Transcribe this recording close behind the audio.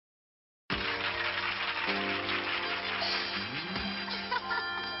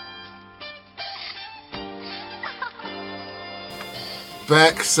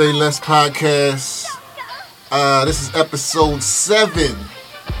back. Say Less Podcast. This is episode 7,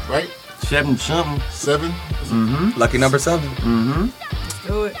 right? 7 something. 7? Mm-hmm. Lucky number 7. Mm-hmm. Let's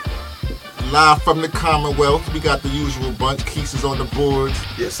do it. Live from the Commonwealth. We got the usual bunch. Keys is on the board.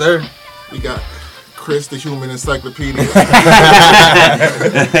 Yes, sir. We got Chris, the human encyclopedia.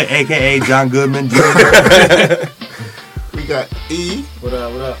 A.K.A. John Goodman Jr. We got E. What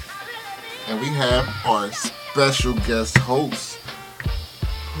up, what up? And we have our special guest host,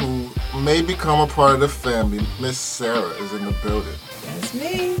 who may become a part of the family. Miss Sarah is in the building. That's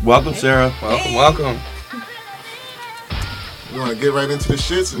me. Welcome, Sarah. Welcome, welcome. You want to get right into the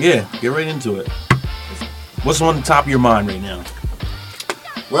shits? Yeah, get right into it. What's on the top of your mind right now?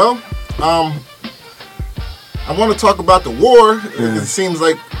 Well, I want to talk about the war. It seems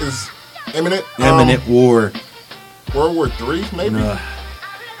like it's imminent. Imminent war. World War III, maybe.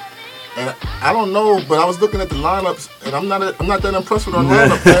 And I don't know, but I was looking at the lineups, and I'm not that impressed with our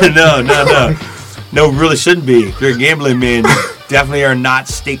lineup, man. No, really shouldn't be. If you're a gambling man, you definitely are not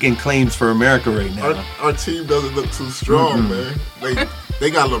staking claims for America right now. Our team doesn't look too strong, man. They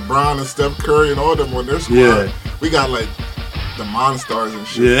got LeBron and Steph Curry and all them on their squad. Yeah. We got like the Monstars and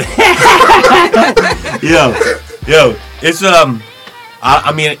shit. Yeah. Yo, it's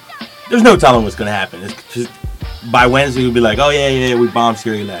I mean, there's no telling what's gonna happen. It's just by Wednesday we'll be like, oh yeah, we bombed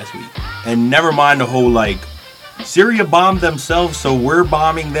Syria last week, and never mind the whole like Syria bombed themselves, so we're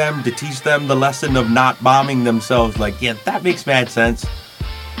bombing them to teach them the lesson of not bombing themselves. Like, yeah, that makes mad sense.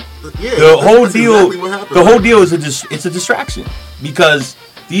 Yeah, The whole that's deal, exactly what happened, the whole right? deal is it's a distraction because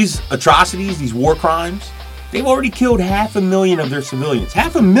these atrocities, these war crimes, they've already killed 500,000 of their civilians.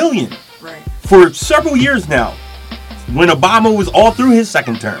 500,000 Right. for several years now. When Obama was all through his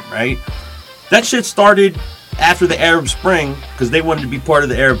second term, right? That shit started after the Arab Spring because they wanted to be part of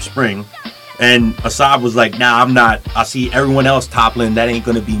the Arab Spring. And Assad was like, nah, I'm not. I see everyone else toppling. That ain't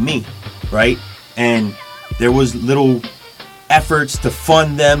going to be me, right? And there was little efforts to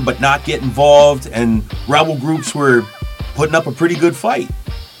fund them but not get involved. And rebel groups were putting up a pretty good fight.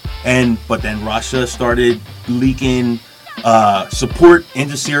 But then Russia started leaking support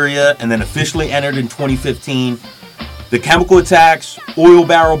into Syria and then officially entered in 2015. The chemical attacks, oil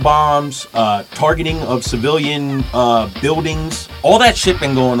barrel bombs, targeting of civilian buildings, all that shit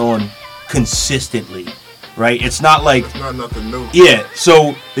been going on consistently, right? It's not like... It's not nothing new. Yeah,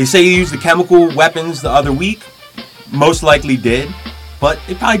 so they say you used the chemical weapons the other week. Most likely did. But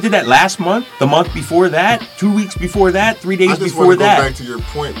they probably did that last month, the month before that, 2 weeks before that, 3 days before want to that. go back to your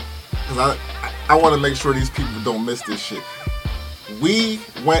point, because I want to make sure these people don't miss this shit. We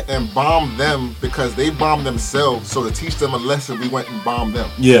went and bombed them because they bombed themselves, so to teach them a lesson, we went and bombed them.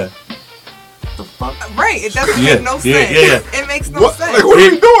 Yeah. The fuck? Right. It doesn't Yeah, make no sense. yeah. It makes no What? sense. Like, what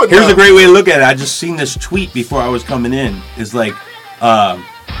are we doing Here's now? a great way to look at it. I just seen this tweet before I was coming in. It's like,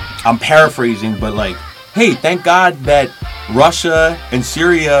 I'm paraphrasing, but like, hey, thank God that Russia and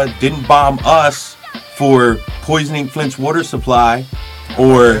Syria didn't bomb us for poisoning Flint's water supply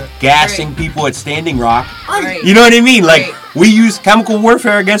or gassing Right. people at Standing Rock. Right. You know what I mean? Like, Right. we use chemical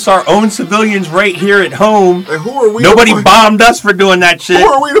warfare against our own civilians right here at home. And who are we? Nobody to point, bombed us for doing that shit. Who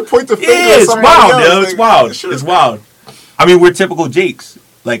are we to point the finger Yeah, at it's somebody wild, else? yo. Like, It's wild. shit. It's wild. I mean, we're typical Jakes.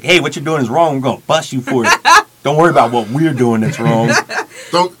 Like, hey, what you're doing is wrong. We're gonna bust you for it. Don't worry about what we're doing that's wrong.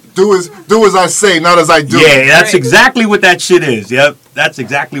 Don't do as I say, not as I do. Yeah, that's Right. exactly what that shit is. Yep, that's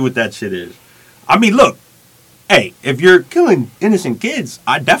exactly what that shit is. I mean, look, hey, if you're killing innocent kids,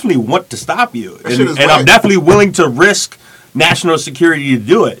 I definitely want to stop you, That shit is and right. I'm definitely willing to risk national security to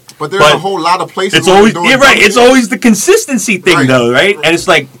do it. But there's a whole lot of places. It's where always we're doing right. dumb It's shit. always the consistency thing, Right. though, right? And it's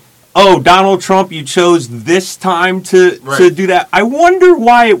like, oh, Donald Trump, you chose this time to Right. do that. I wonder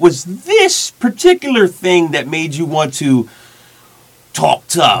why it was this particular thing that made you want to talk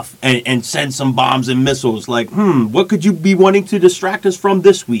tough and send some bombs and missiles. Like, what could you be wanting to distract us from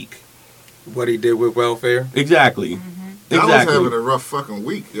this week? What he did with welfare. Exactly. I was Exactly. having a rough fucking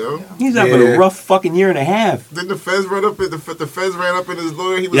week, yo. He's having Yeah. a rough fucking year and a half. Didn't the feds run up? The feds ran up in his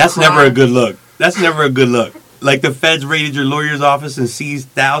lawyer. He was That's crying. never a good look. That's never a good look. Like the feds raided your lawyer's office and seized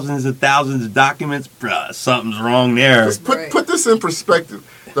thousands and thousands of documents. Bruh, something's wrong there. Just Right. put this in perspective.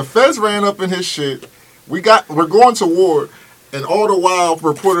 The feds ran up in his shit. We're going to war, and all the while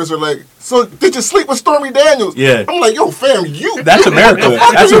reporters are like, "So did you sleep with Stormy Daniels?" Yeah. I'm like, "Yo, fam, That's America.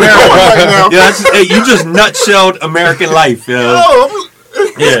 That's you doing America. right now? Yeah, hey, you just nutshelled American life, yo. Yo,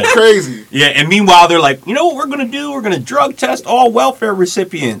 it's Yeah. crazy. Yeah, and meanwhile they're like, you know what we're gonna do? We're gonna drug test all welfare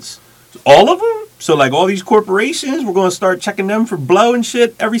recipients, all of them. So like all these corporations, we're gonna start checking them for blow and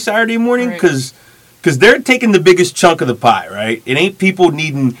shit every Saturday morning Right. because they're taking the biggest chunk of the pie, right? It ain't people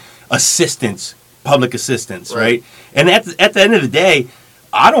needing assistance, public assistance, right? And at the end of the day,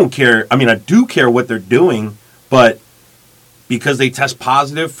 I don't care. I mean, I do care what they're doing, but because they test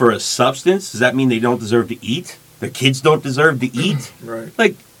positive for a substance, does that mean they don't deserve to eat? The kids don't deserve to eat? Right.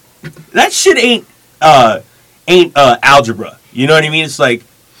 Like, that shit ain't algebra. You know what I mean? It's like,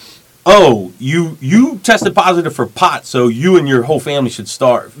 oh, you tested positive for pot, so you and your whole family should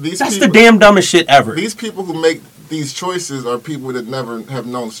starve. That's the damn dumbest shit ever. These people who make these choices are people that never have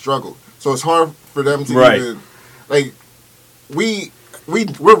known struggle. So it's hard for them to even, like, we're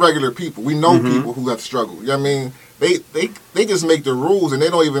regular people. We know people who have struggled. You know what I mean? They just make the rules and they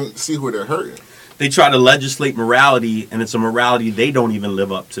don't even see who they're hurting. They try to legislate morality, and it's a morality they don't even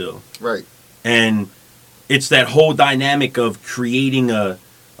live up to. Right. And it's that whole dynamic of creating a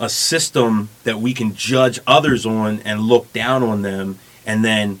system that we can judge others on and look down on them, and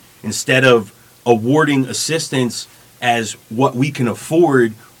then instead of awarding assistance as what we can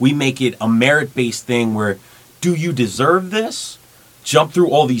afford, we make it a merit-based thing where, do you deserve this? Jump through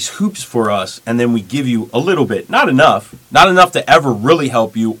all these hoops for us, and then we give you a little bit. Not enough to ever really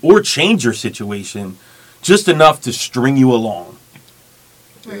help you or change your situation, just enough to string you along.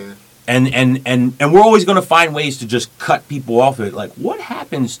 Yeah. And we're always going to find ways to just cut people off of it. Like, what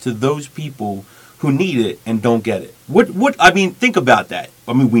happens to those people who need it and don't get it? What I mean, think about that.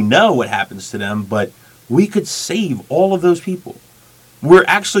 I mean, we know what happens to them, but we could save all of those people. We're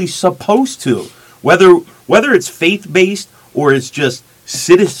actually supposed to. Whether it's faith-based or it's just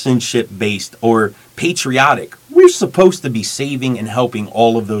citizenship-based or patriotic, we're supposed to be saving and helping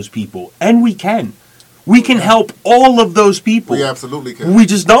all of those people. And we can. We can help all of those people. We absolutely can. We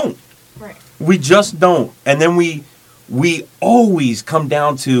just don't. Right. We just don't. And then we always come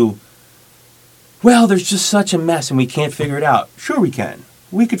down to, well, there's just such a mess and we can't figure it out. Sure we can.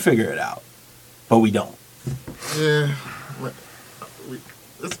 We could figure it out. But we don't. Yeah.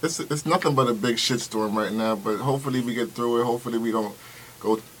 It's nothing but a big shitstorm right now, but hopefully we get through it. Hopefully we don't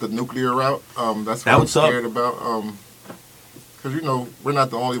go the nuclear route. That's what I'm scared about. Because, you know, we're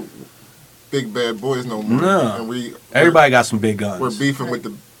not the only big bad boys no more. No. And everybody got some big guns. We're beefing with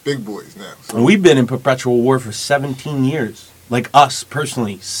the big boys now. So. And we've been in perpetual war for 17 years. Like us,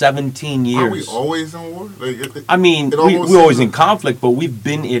 personally, 17 years. Are we always in war? I mean, we're always in conflict, but we've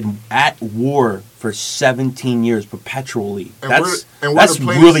been at war for 17 years, perpetually. And that's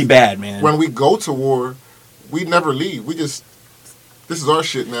really bad, man. When we go to war, we never leave. This is our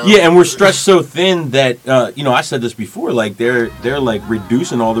shit now. Yeah, and we're stretched so thin that, I said this before, like, they're like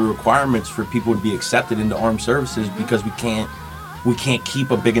reducing all the requirements for people to be accepted into armed services because we can't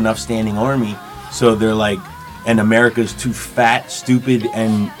keep a big enough standing army. So they're like, and America's too fat, stupid,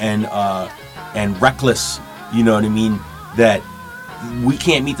 and reckless, you know what I mean, that we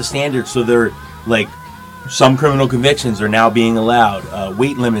can't meet the standards. So they're like, some criminal convictions are now being allowed,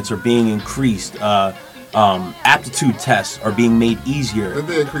 weight limits are being increased, aptitude tests are being made easier. Did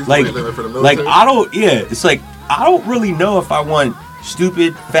they increase the weight limit for the military? I don't really know if I want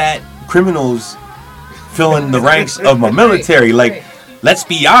stupid, fat criminals filling the ranks of my military. Like, let's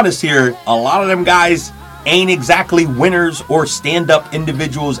be honest here, a lot of them guys ain't exactly winners or stand-up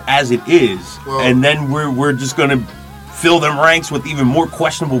individuals as it is. Well, and then we're just going to fill them ranks with even more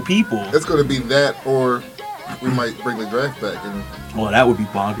questionable people. It's going to be that, or we might bring the draft back. And well, that would be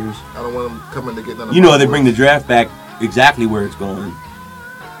bonkers. I don't want them coming to get none of You know, they bring the draft back exactly where it's going.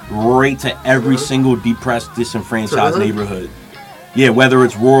 Right to every single depressed, disenfranchised neighborhood. Yeah, whether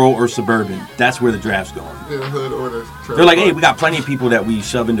it's rural or suburban, that's where the draft's going. The hood or the They're like, hey, we got plenty of people that we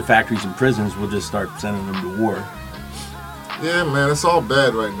shove into factories and prisons. We'll just start sending them to war. Yeah, man, it's all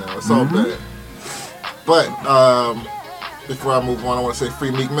bad right now. It's all bad. But before I move on, I want to say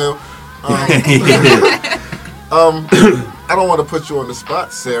free Meek Mill. I don't want to put you on the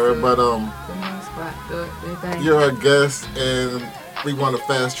spot, Sarah, but you're our guest, and we want to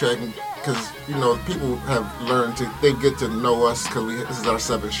fast track because, you know, people have learned they get to know us because this is our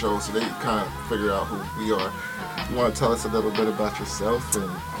 7th show, so they kind of figure out who we are. You want to tell us a little bit about yourself?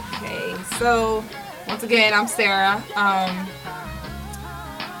 Okay, so once again, I'm Sarah.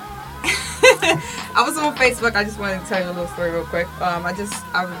 I was on Facebook. I just wanted to tell you a little story real quick.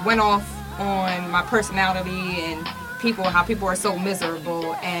 I went off on my personality and how people are so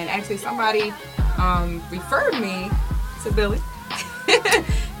miserable, and actually somebody referred me to Billy.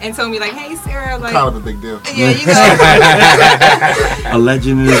 And told me, like, hey, Sarah, like... Kind of a big deal. Yeah, you know. A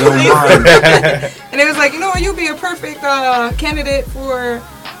legend in his own mind. And it was like, you know, you'll be a perfect candidate for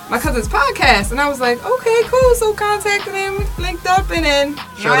my cousin's podcast. And I was like, okay, cool. So contacted him, linked up, and then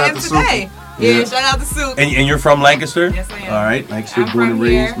here I am today. Yeah, shout out to Soup. And you're from Lancaster? Yes, I am. All right, Lancaster, born and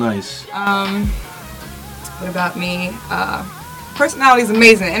raised. Nice. What about me? Personality is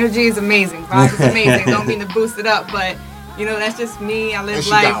amazing. Energy is amazing. Vibe is amazing. Don't mean to boost it up, but... You know, that's just me. I live And she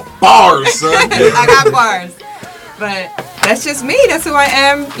life. got bars, son. I got bars. But that's just me. That's who I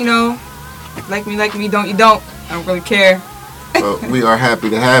am. You know, like me, don't you don't. I don't really care. But we are happy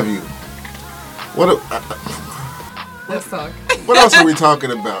to have you. Let's talk. What else are we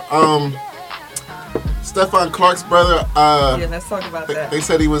talking about? Stephon Clark's brother. Yeah, let's talk about that. They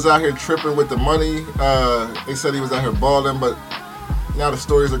said he was out here tripping with the money. They said he was out here balling, but now the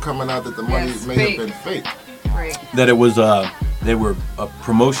stories are coming out that the money Yes, may fake. have been fake. Right. That it was they were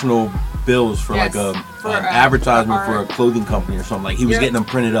promotional bills for Yes, like for, an advertisement for a art. clothing company or something. Like he was Yep. getting them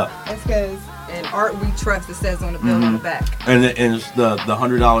printed up. That's because in Art We Trust, it says on the bill on the back. And it's the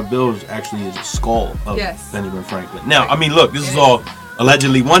 $100 bills actually is a skull of Yes. Benjamin Franklin. Now, I mean, look, this is all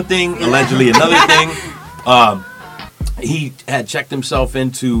allegedly one thing, allegedly another thing. He had checked himself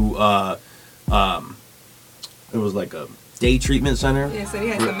into it was like a day treatment center. Yeah, so he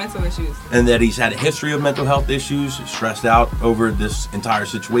had some mental issues. And that he's had a history of mental health issues, stressed out over this entire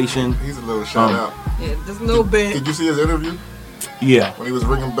situation. He's a little shout out. Yeah, just a little bit. Did you see his interview Yeah, when he was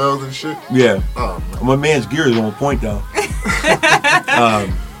ringing bells and shit? yeah. Oh, man. My man's gear is on point though.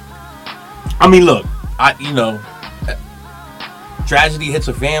 I mean, look, tragedy hits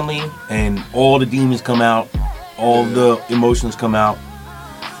a family, and all the demons come out, all the emotions come out.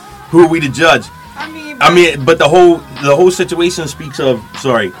 Who are we to judge? But the whole situation speaks of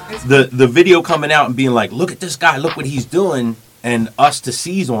the video coming out and being like, look at this guy, look what he's doing, and us to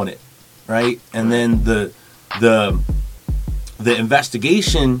seize on it, right? And then the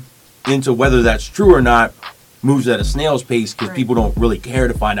investigation into whether that's true or not moves at a snail's pace because people don't really care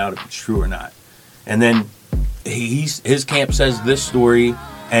to find out if it's true or not. And then his camp says this story,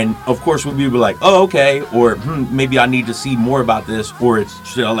 and of course we'll be like, oh, okay, or maybe I need to see more about this, or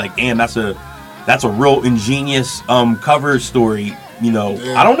it's like, damn, that's a real ingenious cover story. You know,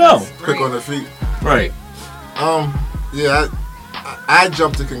 Yeah. I don't know. Quick on the feet. Right. Yeah, I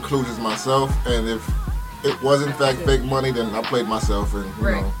jumped to conclusions myself, and if it was in fact fake money, then I played myself, and you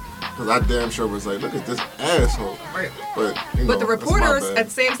know, because I damn sure was like, look at this asshole. Right. But you know, But the that's my reporters, bad. at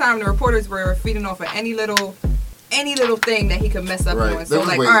the same time, the reporters were feeding off of any little thing that he could mess up Right. on. They So was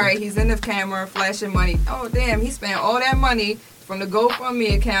like, waiting. all right, he's in the camera flashing money. Oh damn, he spent all that money from the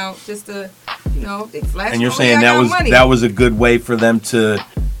GoFundMe account just to, you know, they flash. And you're oh, saying yeah, I got money. that was a good way for them to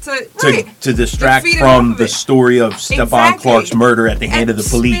distract feed it from off the of it. story of Stephon Exactly. Clark's murder at the hand of the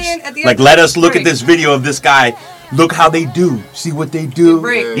police. man, at the Like, end- let us look at right. this video of this guy. Look how they do. See what they do.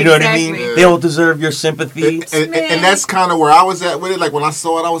 Right, You know what I mean? exactly. They don't deserve your sympathy. And that's kind of where I was at with it. Like when I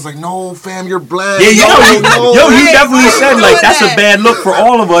saw it, I was like, "No, fam, you're black." Yeah, No, yo, he Right, definitely right, said doing like that's that. a bad look for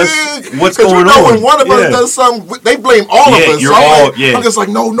all of us. Yeah, What's 'cause going you know on? when one of us does something, they blame all Yeah, of us. you're So I'm all- like- yeah. I'm just like,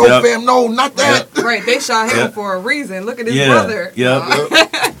 no, Yep. fam, no, not that. Right, they shot him Yeah. for a reason. Look at his Yeah, brother. yeah.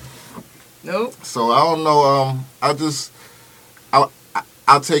 Nope. So I don't know.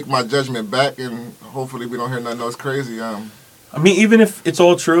 I'll take my judgment back, and hopefully we don't hear nothing else crazy. I mean, even if it's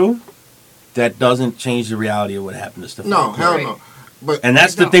all true, that doesn't change the reality of what happened to Stephon. No, Clark. hell Right. no. But And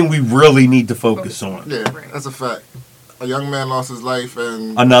that's the don't. thing we really need to focus on. yeah, Right. that's a fact. A young man lost his life,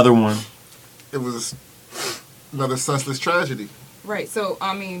 and Another one. it was another senseless tragedy. Right. So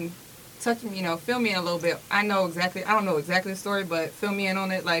I mean, fill me in a little bit. I don't know exactly the story, but fill me in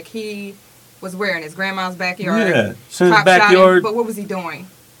on it. Like he was where in his grandma's backyard. Yeah, it's in his Cop shot him, backyard. but what was he doing?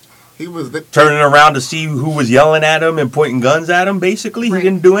 He was Turning around to see who was yelling at him and pointing guns at him. Basically, Right. he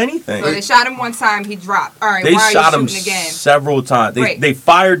didn't do anything. So they shot him one time. He dropped. All right. They why shot are you him shooting again? several times. Right. They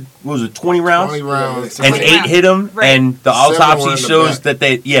fired, what was it, 20 rounds? 20 rounds. And 20 8 rounds. hit him, Right. and the 7 were autopsy in the shows back.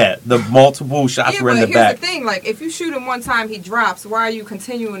 that the multiple shots Yeah, were in but the here's back. the thing: like, if you shoot him one time, he drops. Why are you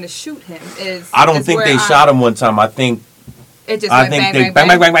continuing to shoot him? I don't think they shot him one time. I think It just I went think bang, they bang,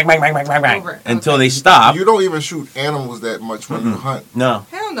 bang, bang, bang, bang, bang, bang, bang, bang, Over. until Okay. they stop. You don't even shoot animals that much when you hunt. No.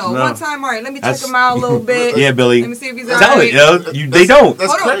 Hell no. No. One time, all right. Let me check That's- him out a little bit. Yeah, Billy. Let me see if he's Tell alright. it, yo. They don't.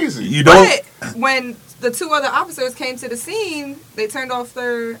 That's Hold on. crazy. You don't. But when the two other officers came to the scene, they turned off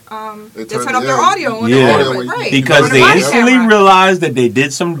their They their turned- audio on Yeah. the Audio, camera. Right. Because On the they body instantly camera. realized that they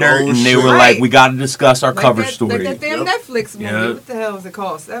did some dirt, Oh, and they shit. were like, Right. "We got to discuss our Like cover that, story." Like that damn Yep. Netflix movie. Yep. What the hell is it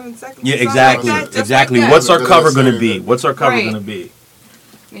called? 7 seconds? Yeah, Something exactly, Like that, just exactly. Like What's that. our That's cover what I'm gonna be? saying. What's our cover Right. gonna be?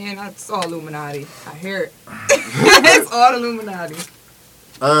 Man, that's all Illuminati. I hear it. It's all Illuminati.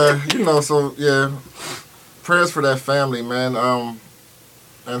 So yeah, prayers for that family, man.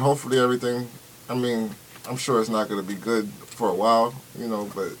 And hopefully everything. I mean, I'm sure it's not gonna be good for a while,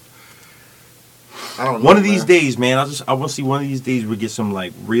 but I don't know. One of these man. days, man, I want to see one of these days we get some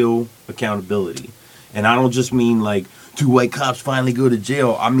like real accountability, and I don't just mean like 2 white cops finally go to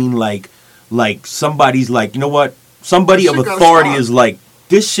jail. I mean like somebody's like, you know what? Somebody This of shit gotta authority stop. is like,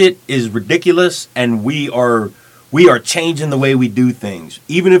 this shit is ridiculous, and we are we are changing the way we do things.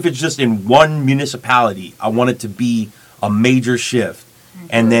 Even if it's just in one municipality, I want it to be a major shift.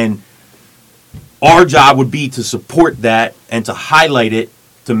 And then our job would be to support that and to highlight it,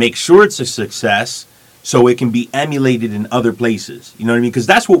 to make sure it's a success so it can be emulated in other places. You know what I mean? Because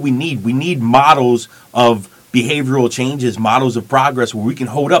that's what we need. We need models of behavioral changes, models of progress where we can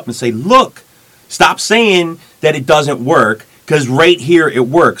hold up and say, look, stop saying that it doesn't work, because right here it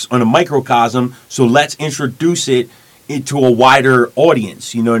works on a microcosm, so let's introduce it into a wider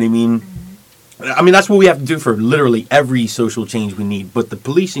audience. You know what I mean? I mean, that's what we have to do for literally every social change we need. But the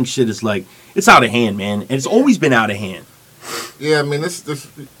policing shit is like, it's out of hand, man. And it's always been out of hand. Yeah, I mean, this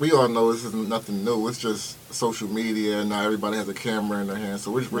we all know this isn't nothing new. It's just social media, and now everybody has a camera in their hand,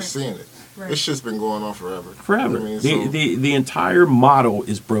 so we're seeing it. Right. It's just been going on forever. Forever. You know what I mean? The entire model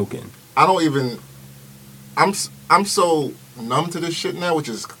is broken. I don't even. I'm so numb to this shit now, which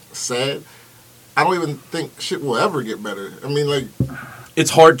is sad. I don't even think shit will ever get better. I mean, like, It's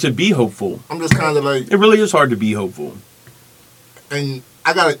hard to be hopeful. I'm just kind of like, It really is hard to be hopeful. and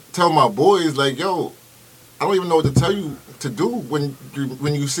I gotta tell my boys, like, yo, I don't even know what to tell you to do when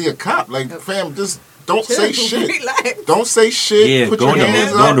you see a cop. Like, fam, just don't say shit. Relax. Don't say shit. Yeah, Put go your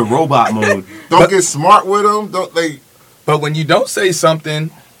hands into up. robot mode. Don't get smart with them. Don't like. But when you don't say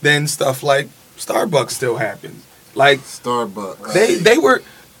something, then stuff like Starbucks still happens. Like Starbucks.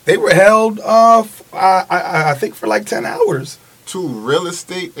 they were held I think for like 10 hours. 2 real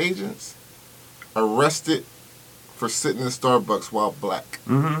estate agents arrested for sitting in Starbucks while black.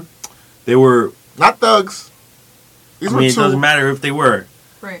 Mm-hmm. They were. Not thugs. These I were mean, it 2. doesn't matter if they were.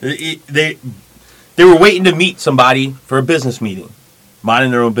 Right. They were waiting to meet somebody for a business meeting,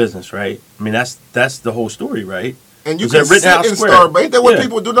 minding their own business, right? I mean, that's the whole story, right? And you Is can that sit Rittenhouse in Square? Starbucks. Ain't that what Yeah.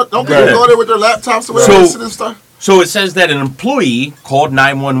 people do? Don't people Yeah. go there with their laptops or whatever So- and sit in Starbucks? So it says that an employee called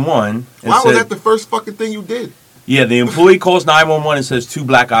 911 and Why said, was that the first fucking thing you did? yeah, the employee calls 911 and says 2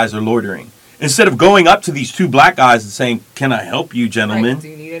 black guys are loitering. Instead of going up to these 2 black guys and saying, "Can I help you, gentlemen?" Like, do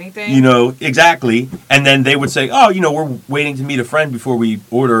you need anything? You know, exactly. And then they would say, "Oh, you know, we're waiting to meet a friend before we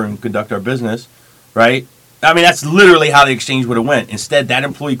order and conduct our business," right? I mean, that's literally how the exchange would have went. Instead, that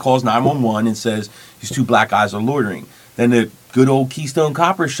employee calls 911 and says, "These 2 black guys are loitering." Then the good old Keystone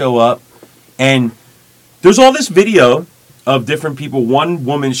Coppers show up, and there's all this video of different people. One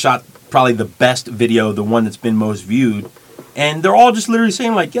woman shot probably the best video, the one that's been most viewed, and they're all just literally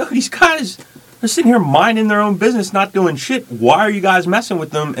saying like, "Yo, these guys are sitting here minding their own business, not doing shit. Why are you guys messing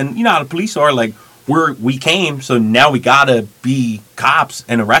with them?" And you know how the police are, like, we came, so now we gotta be cops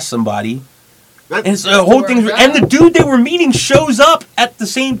and arrest somebody. And so the whole thing, and the dude they were meeting shows up at the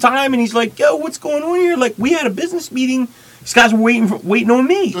same time, and he's like, "Yo, what's going on here? Like, we had a business meeting. These guys were waiting on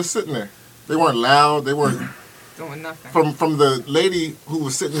me." Just sitting there. They weren't loud. They weren't. Doing nothing. From the lady who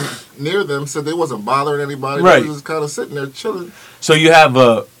was sitting near them said they wasn't bothering anybody. Right. They were just kind of sitting there chilling. So you have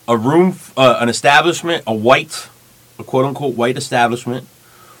a room, an establishment, a quote unquote white establishment,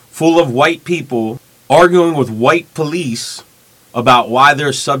 full of white people arguing with white police about why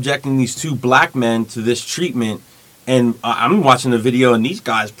they're subjecting these 2 black men to this treatment. And I'm watching the video, and these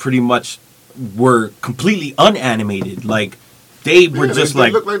guys pretty much were completely unanimated. Like, they were just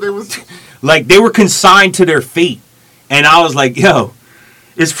they looked like they was. like they were consigned to their fate. And I was like, yo,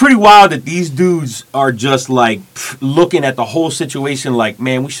 it's pretty wild that these dudes are just like looking at the whole situation like,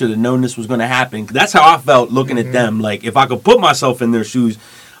 man, we should have known this was going to happen. That's how I felt looking at them. Like, if I could put myself in their shoes,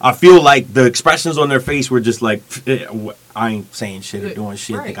 I feel like the expressions on their face were just like, I ain't saying shit or doing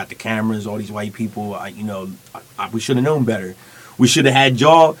shit. Right. They got the cameras, all these white people. We should have known better. We should have had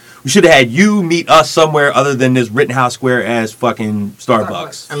y'all. We should have had you meet us somewhere other than this Rittenhouse Square ass fucking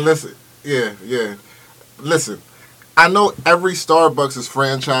Starbucks. And listen, yeah. Listen, I know every Starbucks is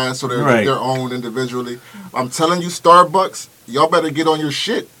franchised, so they're Right. their own individually. I'm telling you, Starbucks, y'all better get on your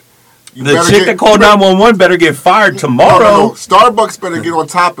shit. You The better chick that called 911 better get fired tomorrow. No. Starbucks better get on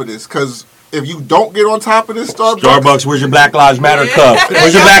top of this, because if you don't get on top of this, Starbucks, where's your Black Lives Matter cup?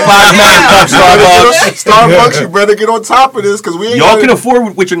 Where's your Black Lives Matter cup, Starbucks? Starbucks, you better get on top of this, because we ain't Y'all got- can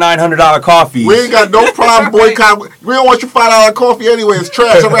afford with your $900 coffee. We ain't got no problem boycott. We don't want your $5 coffee anyway. It's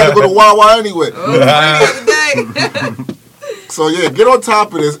trash. I'd rather go to Wawa anyway. So yeah, get on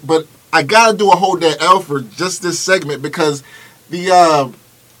top of this. But I gotta do a hold that L for just this segment, because the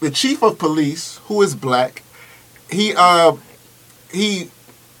chief of police, who is black, he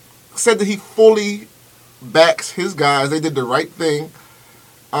said that he fully backs his guys. They did the right thing.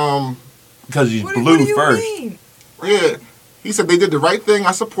 Because he's What blue do you first. mean? Yeah, he said they did the right thing.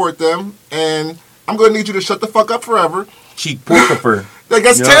 I support them, and I'm gonna need you to shut the fuck up forever. Cheek porker. Like,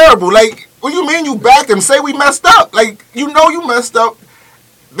 that's Yeah. terrible. Like, what do you mean you backed them? Say we messed up. Like, you know you messed up.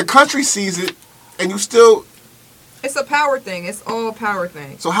 The country sees it, and you still It's a power thing. It's all a power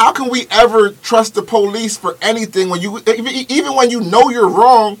thing. So how can we ever trust the police for anything when you, even when you know you're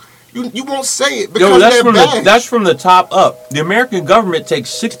wrong, you won't say it because that's from the top up. The American government takes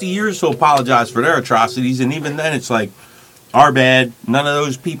 60 years to apologize for their atrocities, and even then it's like, our bad. None of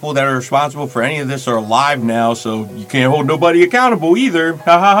those people that are responsible for any of this are alive now, so you can't hold nobody accountable either.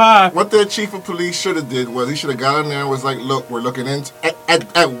 Ha ha ha. What the chief of police should have did was he should have got in there and was like, look, we're looking into,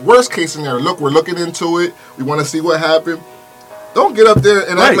 at worst case scenario, look, we're looking into it. We want to see what happened. Don't get up there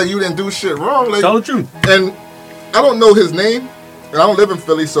and act like you didn't do shit wrong. Like, tell the truth. And I don't know his name, and I don't live in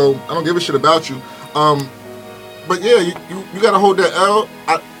Philly, so I don't give a shit about you. But yeah, you got to hold that L.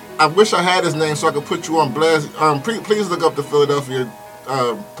 I wish I had his name so I could put you on blast. Please look up the Philadelphia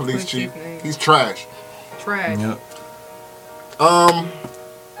police chief. He's trash. Trash. Yep. I'm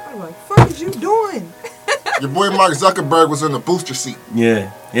like, fuck is you doing? Your boy Mark Zuckerberg was in the booster seat.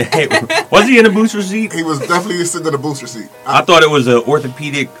 Yeah. Was he in the booster seat? He was definitely sitting in the booster seat. I thought it was an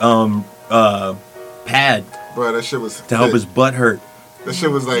orthopedic pad. Bro, that shit was to help his butt hurt. That shit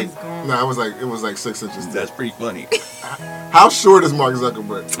was like, it was like 6 inches thick. That's pretty funny. How short is Mark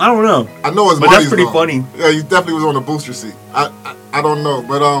Zuckerberg? I don't know. I know his but money's that's pretty long. funny. Yeah, he definitely was on the booster seat. I don't know,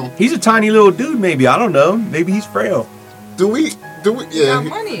 but he's a tiny little dude. Maybe I don't know. Maybe he's frail. Do we? Yeah.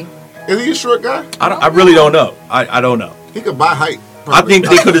 Money. Is he a short guy? I really don't know. I don't know. He could buy height. Probably. I think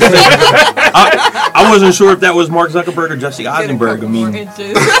they could have said. I wasn't sure if that was Mark Zuckerberg or Jesse Eisenberg. I mean,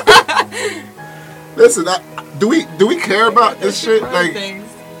 listen. Do we care about this shit? Like,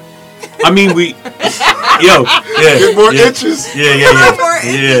 I mean, we. Get more inches. Yeah.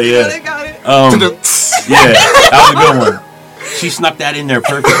 They got it. Yeah, that was a good one. She snuck that in there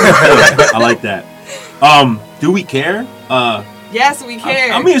perfectly. I like that. Do we care? Yes, we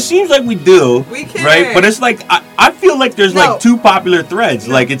care. I mean, it seems like we do. We care. Right? But it's like, I feel like there's like two popular threads.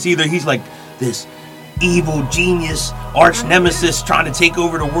 Like, it's either he's like this evil genius, arch nemesis trying to take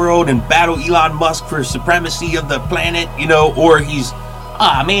over the world and battle Elon Musk for supremacy of the planet, or he's,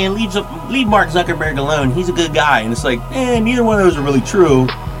 man, leave Mark Zuckerberg alone. He's a good guy. And it's like, neither one of those are really true.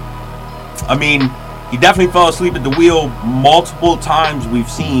 I mean, he definitely fell asleep at the wheel multiple times we've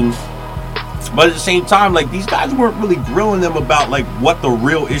seen. But at the same time, like, these guys weren't really grilling them about, like, what the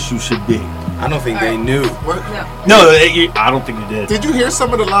real issue should be. I don't think they knew. What? No, I don't think they did. Did you hear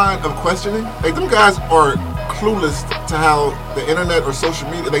some of the line of questioning? Like, them guys are clueless to how the internet or social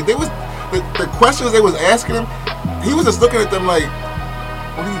media, like, the questions they was asking him, he was just looking at them like,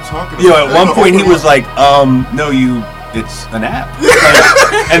 what are you talking about? At one point he was like, no, it's an app.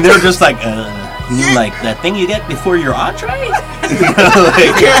 And they're just like, you like that thing you get before your entree?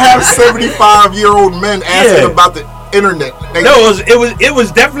 You can't have 75-year-old men asking about the internet. Like, no, it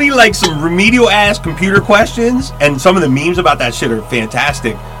was definitely like some remedial ass computer questions, and some of the memes about that shit are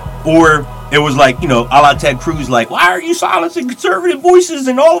fantastic. Or it was like, a la Ted Cruz, like, why are you silencing conservative voices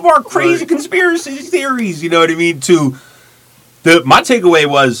and all of our crazy conspiracy theories? You know what I mean? My takeaway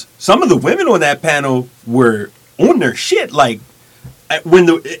was some of the women on that panel were on their shit. Like, when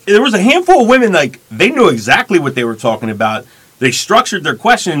there was a handful of women, like, they knew exactly what they were talking about. They structured their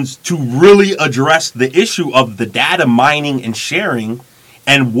questions to really address the issue of the data mining and sharing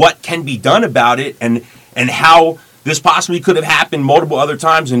and what can be done about it and how this possibly could have happened multiple other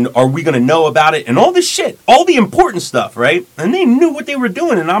times and are we going to know about it and all this shit, all the important stuff, right? And they knew what they were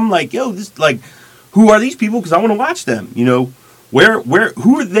doing. And I'm like, who are these people? Because I want to watch them,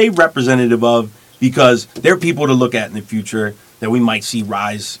 who are they representative of? Because they're people to look at in the future that we might see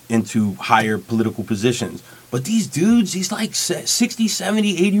rise into higher political positions. But these dudes, these like 60,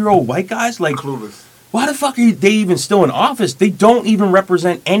 70, 80-year-old white guys, like, clueless. Why the fuck are they even still in office? They don't even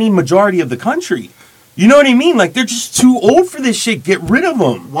represent any majority of the country. You know what I mean? Like, they're just too old for this shit. Get rid of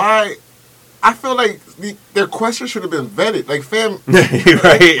them. Why? I feel like their question should have been vetted. Like, fam,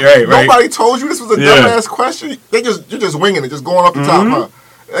 right. Nobody told you this was a dumbass question. You're just winging it, just going off the top, huh?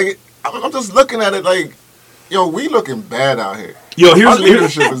 Like, I'm just looking at it like, yo, we looking bad out here. Yo, our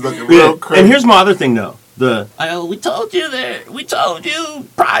leadership is looking real crazy. And here's my other thing though. We told you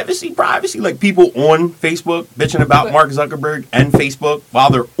privacy. Like, people on Facebook bitching about Mark Zuckerberg and Facebook while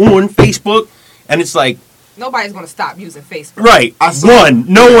they're on Facebook, and it's like, nobody's going to stop using Facebook. Right.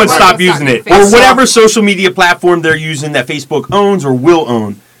 No one stopped using it. Facebook. Or whatever social media platform they're using that Facebook owns or will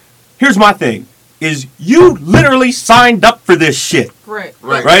own. Here's my thing. Is you literally signed up for this shit.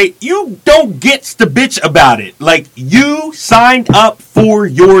 Right? You don't get to bitch about it. Like, you signed up for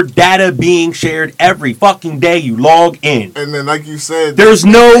your data being shared every fucking day you log in. And then, like you said, there's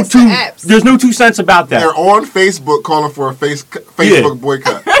no 2 cents about that. They're on Facebook calling for a Facebook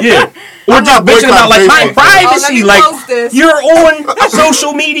boycott. Yeah. Or just bitching about, like, my privacy. Like, you're on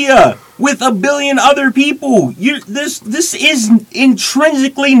social media. with a billion other people. This is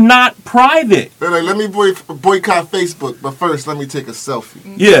intrinsically not private. They're like, let me boycott Facebook, but first let me take a selfie.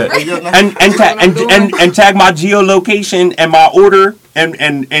 Yeah, and tag my geolocation and my order,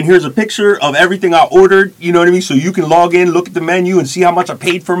 and here's a picture of everything I ordered. You know what I mean? So you can log in, look at the menu, and see how much I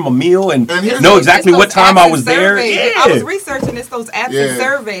paid for my meal, and know exactly what time I was there. Yeah. I was researching those apps and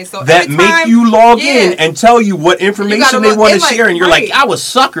surveys. So that make you log in and tell you what information they want to share, and you're like, I was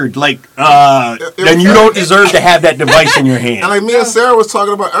suckered. Like, then you don't deserve to have that device in your hand. And like me and Sarah was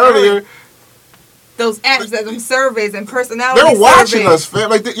talking about earlier, those apps, them surveys and personality. They're watching us, fam.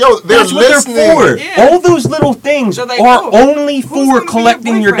 Like, they're That's listening. What they're for. Yeah. All those little things are only for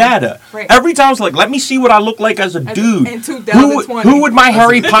collecting your data. Right. Every time it's like, let me see what I look like as a dude. In 2020. Who would my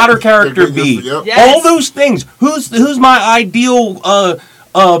Harry Potter character be? Yep. Yes. All those things. Who's my ideal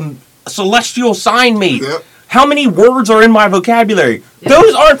celestial sign mate? Yep. How many words are in my vocabulary? Yep.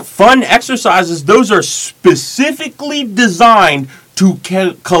 Those aren't fun exercises. Those are specifically designed to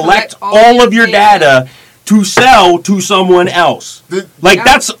collect all of your data to sell to someone else.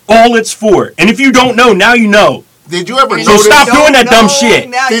 That's all it's for. And if you don't know, now you know. Did you ever So notice? stop doing that dumb shit.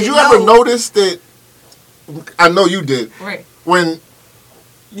 Did you ever notice that? I know you did. Right. When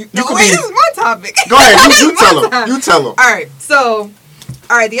you could be. This is my topic. Go ahead. You tell them. You tell them. All right. So,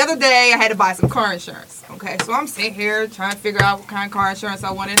 the other day I had to buy some car insurance. Okay. So I'm sitting here trying to figure out what kind of car insurance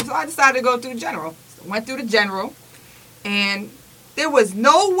I wanted. So I decided to go through General. So went through the General, and there was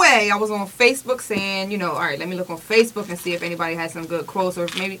no way I was on Facebook saying, all right, let me look on Facebook and see if anybody has some good quotes, or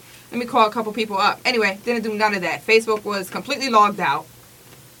maybe let me call a couple people up. Anyway, didn't do none of that. Facebook was completely logged out.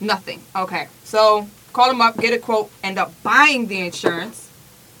 Nothing. Okay. So call them up, get a quote, end up buying the insurance.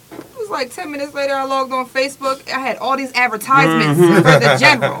 It was like 10 minutes later, I logged on Facebook. I had all these advertisements for the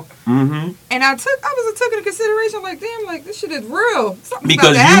General. Mm-hmm. And I took into consideration, like, damn, like, this shit is real. Something's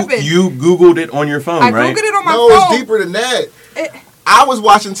because about to happen. you Googled it on your phone, right? I Googled it on my phone. No, it's deeper than that. I was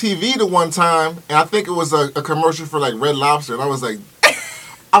watching TV the one time, and I think it was a commercial for, like, Red Lobster, and I was like,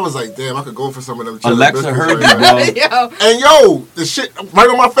 damn, I could go for some of them. Alexa heard you, bro. And the shit right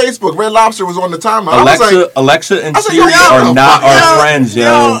on my Facebook, Red Lobster was on the timeline. Alexa and Siri are not our friends,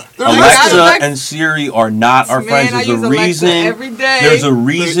 yo. Alexa and Siri are not our friends. There's a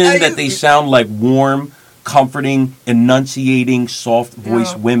reason that they sound like warm, comforting, enunciating, soft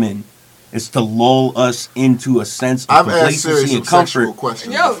voiced women. It's to lull us into a sense of complacency and comfort.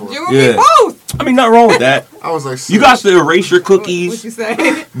 You and me both. I mean, nothing wrong with that. I was like, you got to erase your cookies. What you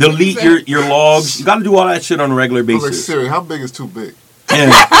say? Delete your logs. You got to do all that shit on a regular basis. I was like, Siri, how big is too big?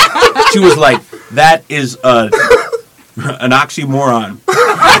 And she was like, that is an oxymoron.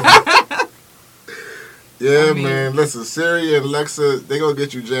 Yeah, man. Listen, Siri and Alexa, they gonna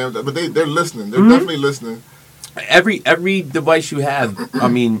get you jammed up, but they're listening. They're definitely listening. Every device you have, I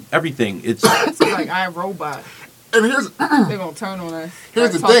mean, everything. It's like iRobot. And here's they're gonna turn on us.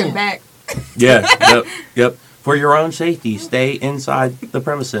 Here's the thing. Back. Yeah. Yep. For your own safety, stay inside the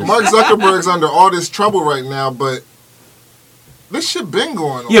premises. Mark Zuckerberg's under all this trouble right now, but this shit been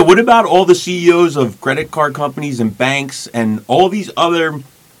going on. Yeah. What about all the CEOs of credit card companies and banks and all these other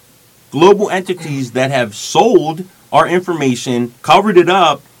global entities that have sold our information, covered it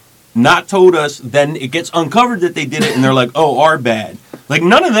up, not told us, then it gets uncovered that they did it, and they're like, oh, our bad. Like,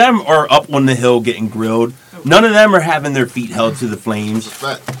 none of them are up on the hill getting grilled. None of them are having their feet held to the flames.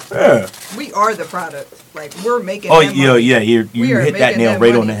 Yeah. We are the product. Like, we're making you hit that nail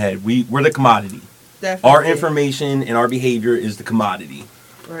right on the head. We're the commodity. Definitely. Our information and our behavior is the commodity.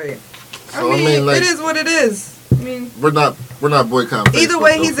 Right. So, I mean, like, it is what it is. I mean, we're not boycotting. Either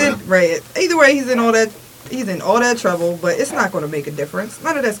way, he's in all that. He's in all that trouble, but it's not going to make a difference.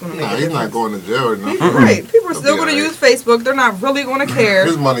 None of that's going to make a difference. He's not going to jail or nothing. Right. People are still going to use Facebook. They're not really going to care.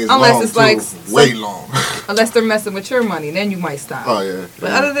 His money is unless long, it's too. Way long. Unless they're messing with your money. Then you might stop. Oh, yeah.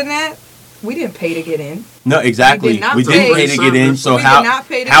 But other than that, we didn't pay to get in. No, exactly. We didn't pay to get in, so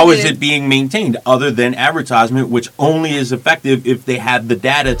how is it being maintained other than advertisement, which only is effective if they have the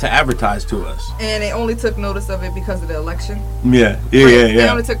data to advertise to us? And they only took notice of it because of the election? Yeah. They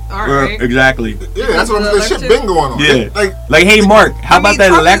only took, all right. Exactly. Yeah, that's what the shit been going on. Yeah. Like, hey, Mark, how about that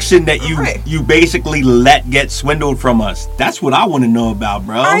election that you basically let get swindled from us? That's what I want to know about,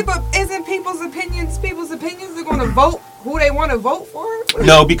 bro. All right, but isn't people's opinions they're going to vote who they want to vote for?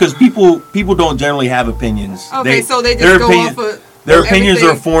 No, because people don't generally have opinions. Okay, so they just go off of their opinions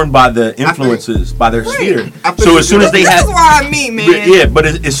are formed by the influences, by their sphere. So as soon as they have, this is what I mean, man. Yeah, but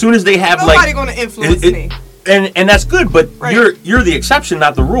as soon as they have, nobody going to influence me. And that's good, but you're the exception,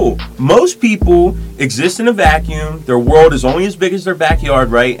 not the rule. Most people exist in a vacuum. Their world is only as big as their backyard,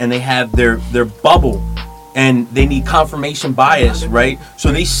 right? And they have their bubble and they need confirmation bias, right?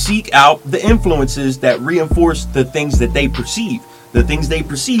 So they seek out the influences that reinforce the things that they perceive. The things they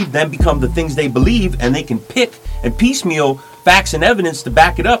perceive then become the things they believe, and they can pick and piecemeal facts and evidence to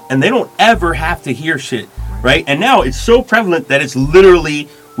back it up, and they don't ever have to hear shit, right? And now it's so prevalent that it's literally,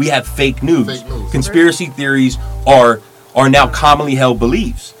 we have fake news. Fake news. Conspiracy theories are now commonly held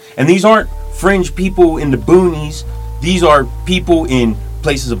beliefs. And these aren't fringe people in the boonies. These are people in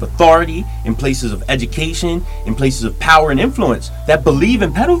places of authority, in places of education, in places of power and influence that believe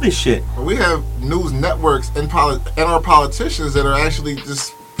and peddle this shit. We have news networks and our politicians that are actually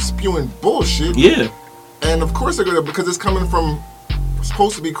just spewing bullshit. Yeah. And of course they're gonna, because it's coming from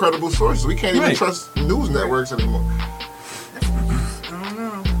supposed to be credible sources. We can't even Right. trust news networks anymore. I don't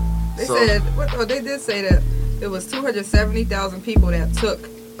know. They So- said they did say that it was 270,000 people that took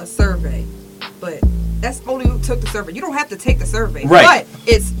a survey, but that's only who took the survey. You don't have to take the survey, Right.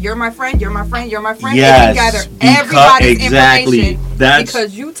 But it's you're my friend, you're my friend, you're my friend. Yes, and you gather because- everybody's exactly. information That's-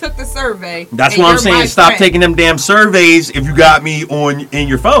 because you took the survey. That's and what I'm you're my saying. Stop friend. taking them damn surveys if you got me in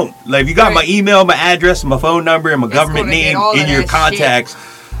your phone. Like if you got my Right. email, my address, my phone number, and my It's government gonna get name all of in your that contacts,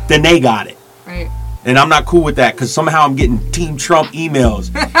 then they got it. Right. And I'm not cool with that because somehow I'm getting Team Trump emails,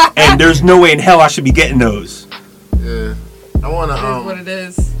 and there's no way in hell I should be getting those. Yeah. I wanna It is what it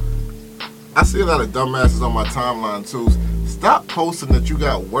is. I see a lot of dumbasses on my timeline too. Stop posting that you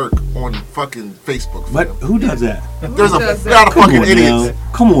got work on fucking Facebook. What? fam. Who does that? There's a does lot of Come fucking on idiots. now.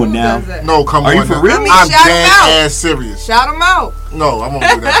 Come on Who now. does that? No, come Are on. you for now. real? I mean, I'm shout 'em dead out. ass serious. Shout them out. No, I won't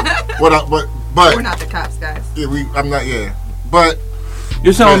do that. but We're not the cops, guys. yeah, I'm not. Yeah, but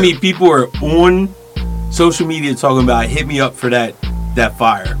You're telling Yeah. me people are on social media talking about hit me up for that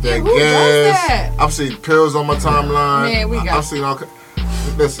fire. that Who does gas. that? I've seen pills on my timeline. Man, we got- I've seen all.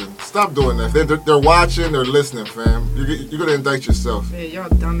 Listen, stop doing that. They're watching. They're listening, fam. You're gonna indict yourself. Man, y'all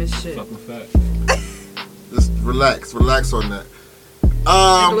dumb as shit. Just relax on that. Get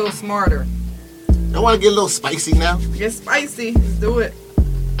a little smarter. I want to get a little spicy now. Get spicy. Let's do it.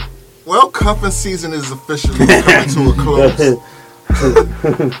 Well, cuffing season is officially coming to a close.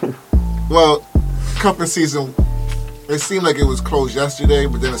 Well, cuffing season, it seemed like it was closed yesterday,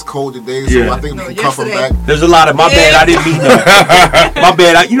 but then it's cold today, so Yeah. I think we No, can cuff them yesterday. back. There's a lot of my bad. I didn't mean that. My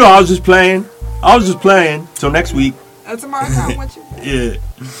bad. I was just playing. Till next week. Tomorrow I want you. Yeah.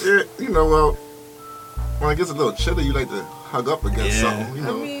 Yeah, well, when it gets a little chilly, you like to hug up against Yeah. something,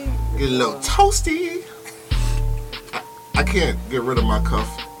 I mean, get a little toasty. I can't get rid of my cuff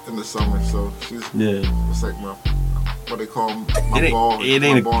in the summer, so she's Yeah. it's like what they call my It ball. ain't, it my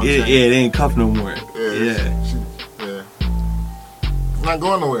ain't, ball and it, chain. yeah, it ain't cuff no more. Yeah. Yeah. Yeah. It's not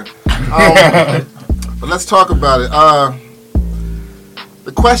going nowhere. But let's talk about it.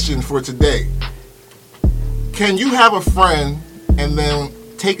 The question for today. Can you have a friend and then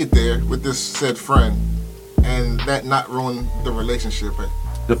take it there with this said friend and that not ruin the relationship?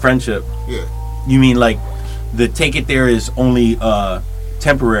 The friendship. Yeah. You mean like the take it there is only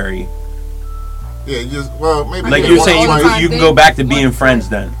temporary? Yeah, maybe Like do you're once saying or twice. you can go back to being friends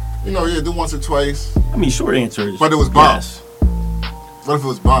then? Do once or twice. I mean, short answer is But it was bomb. yes. What if it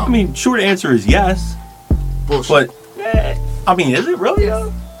was bomb? I mean, short answer is yes. bullshit. But I mean, is it really? Yes.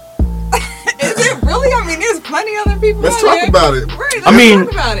 though? is it really? I mean, there's plenty other people. Let's out talk here. about it. Right, let's I mean,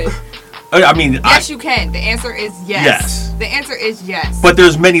 talk about it. I mean, Yes, you can. The answer is yes. Yes. The answer is yes. but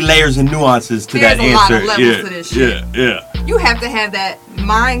there's many layers and nuances to There's that a lot answer. of levels yeah, to this shit. yeah. you have to have that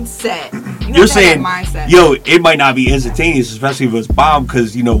mindset. You You're have to have saying, that mindset. yo, it might not be instantaneous, especially if it's bomb,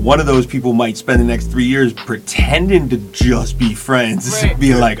 because one of those people might spend the next 3 years pretending to just be friends, Right.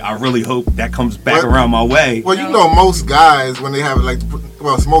 being like, I really hope that comes back Well- around my way. Well, most guys, when they have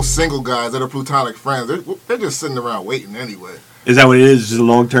it's most single guys that are platonic friends, they're just sitting around waiting anyway. Is that what it is? Just a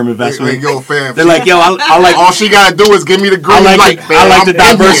long-term investment? Like, yo, fam. They're like, yo, I like. all she gotta do is give me the green I like light, to, fam. I like I'm to in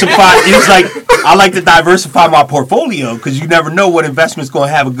here. diversify. It's like I like to diversify my portfolio because you never know what investment's going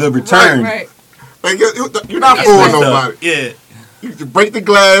to have a good return. Right. Like, you're not That's fooling messed nobody. Yeah, You can break the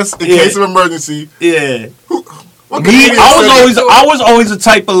glass in Yeah. case of emergency. yeah. What Me, Canadian said- I was always the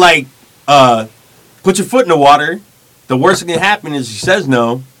type of like, put your foot in the water. The worst that can happen is he says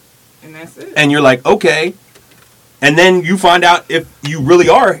no, And that's it. and you're like, okay, and then you find out if you really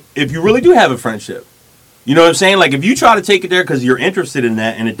do have a friendship. You know what I'm saying? Like if you try to take it there because you're interested in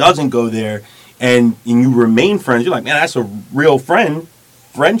that, and it doesn't go there, and you remain friends, you're like, man, that's a real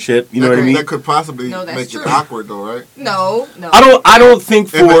friendship. You know what I mean? That could possibly No, that's make true. it awkward, though, right? No. I don't think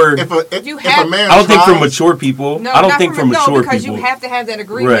for If You a have- man I don't think for tries- mature people. No, I don't not think for mature no, because people. you have to have that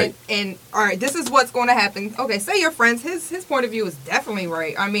agreement. Right. And all right, this is what's going to happen. Okay, say you're friends. His point of view is definitely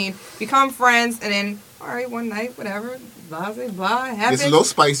right. I mean, become friends, and then all right, one night, whatever, blah blah blah happens. It's a little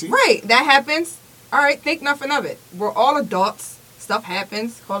spicy. Right, that happens. all right, think nothing of it. We're all adults. Stuff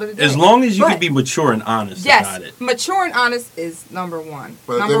happens. Call it a day. As long as you can be mature and honest about it. Mature and honest is number one.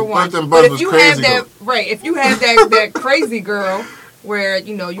 But number one. But if you have that, right? If you have that crazy girl where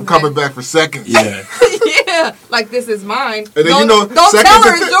you coming back for seconds. Yeah. Yeah, like this is mine. And then don't tell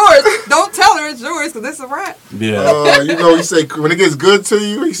her it's yours. Don't tell her it's yours because this is a wrap. Yeah. You say when it gets good to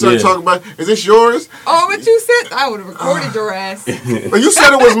you, you start talking about, is this yours? Oh, what you said? I would have recorded your ass. But you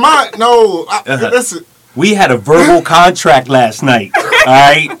said it was mine. No, listen. We had a verbal contract last night. All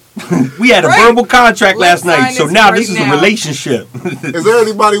right. We had a verbal contract last night. So now this is a relationship. Is there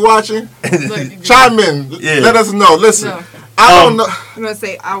anybody watching? Chime in. Yeah. Let us know. Listen. No. I don't know. I'm going to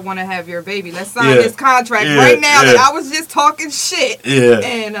say, I want to have your baby. Let's sign this contract right now. Like, I was just talking shit. Yeah.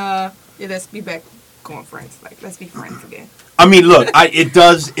 And, let's be back going friends. Like, let's be friends again. I mean, look,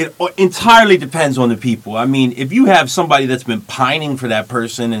 it entirely depends on the people. I mean, if you have somebody that's been pining for that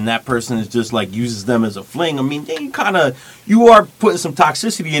person and that person is just like uses them as a fling, I mean, you are putting some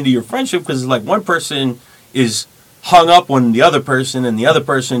toxicity into your friendship because it's like one person is hung up on the other person and the other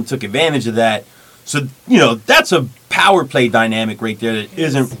person took advantage of that. So, that's a power play dynamic right there that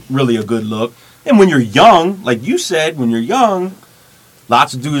isn't really a good look. And when you're young, like you said, when you're young,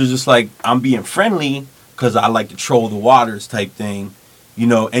 lots of dudes are just like, I'm being friendly because I like to troll the waters type thing,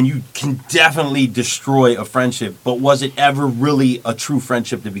 and you can definitely destroy a friendship. But was it ever really a true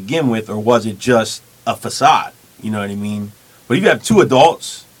friendship to begin with, or was it just a facade? You know what I mean? But if you have two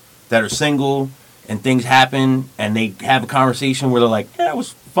adults that are single and things happen and they have a conversation where they're like, yeah, it was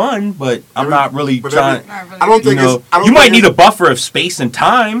fun, but I'm not really trying. I don't think you might need a buffer of space and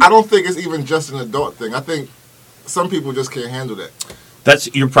time. I don't think it's even just an adult thing. I think some people just can't handle that.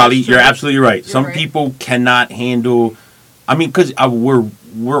 You're absolutely right. Some people cannot handle. I mean, because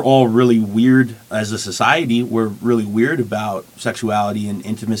we're all really weird as a society. We're really weird about sexuality and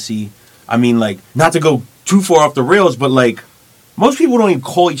intimacy. I mean, like, not to go too far off the rails, but like, most people don't even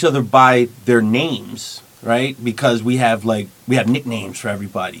call each other by their names, right? Because we have nicknames for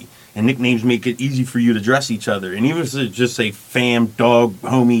everybody, and nicknames make it easy for you to address each other. And even if it's just say fam, dog,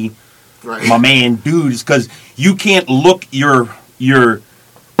 homie, my man, dude, it's because you can't look your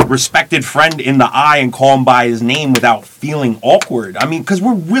respected friend in the eye and call him by his name without feeling awkward. I mean, because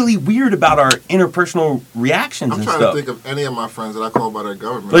we're really weird about our interpersonal reactions and stuff. I'm trying to think of any of my friends that I call by their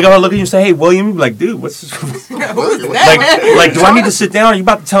government. Like, I'll look at you and say, hey, William, you'd be like, dude, what's this? like, do I need to sit down? Are you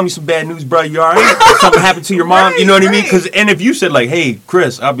about to tell me some bad news, bro? You all right? Something happened to your mom? You know what I mean? And if you said, like, hey,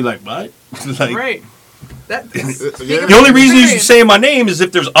 Chris, I'll be like, what? Like, right. The only reason you should say my name is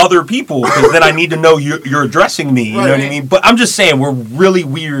if there's other people, because then I need to know you're addressing me. You know what I mean? But I'm just saying we're really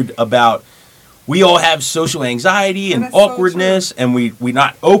weird about. We all have social anxiety and awkwardness, and we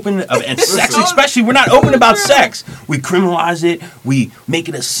not open and sex especially. We're not open about sex. We criminalize it. We make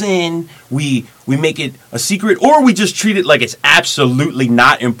it a sin. We make it a secret, or we just treat it like it's absolutely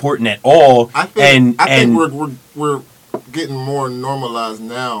not important at all. I think we're getting more normalized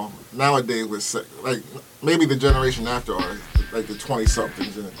nowadays with sex. Like, maybe the generation after ours, like the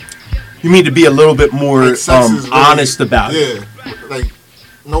 20-somethings. You mean to be a little bit more like really, honest about it? Yeah, like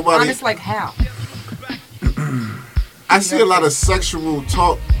nobody. Honest, like how? I see a lot of sexual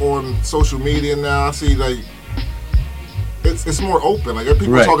talk on social media now. I see like it's more open. Like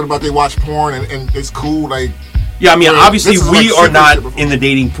people talking about they watch porn and it's cool. Like yeah, I mean obviously we are not in the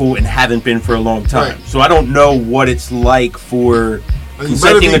dating pool and haven't been for a long time, so I don't know what it's like for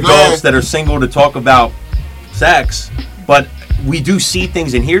consenting adults that are single to talk about sex, but we do see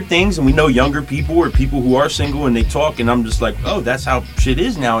things and hear things, and we know younger people or people who are single and they talk, and I'm just like, oh, that's how shit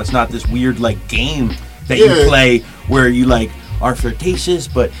is now. It's not this weird like game that you play where you like are flirtatious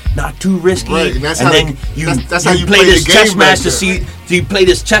but not too risky, and then you play this chess match to see. Do you play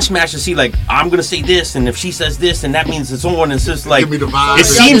this chess match to see like I'm gonna say this, and if she says this, and that means it's on. It's just like it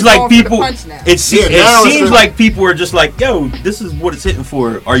seems like people. It seems like people are just like, yo, this is what it's hitting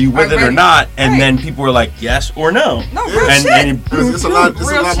for. Are you with it or not? And then people are like, yes or no. No, and it's a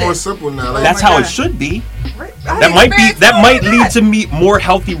lot more simple now. Like, that's how it should be. That might lead to more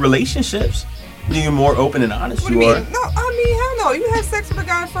healthy relationships. You're more open and honest. What do you mean? No, I mean, hell no. You have sex with a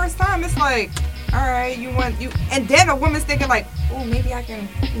guy the first time. It's like, all right, and then a woman's thinking like, oh, maybe I can,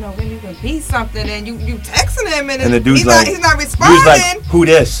 maybe you can be something, and you texting him, and the dude's he's not responding. Dude's like, who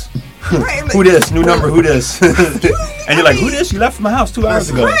this? Right, like, who this? New number, who this? And you're like, who this? You left my house 2 hours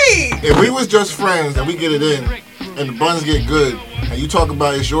ago. Right. If we was just friends and we get it in, and the buns get good, and you talk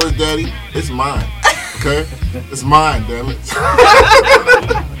about it's yours, daddy, it's mine. Okay? It's mine, damn it.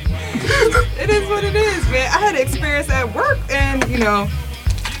 It is what it is, man. I had an experience at work, and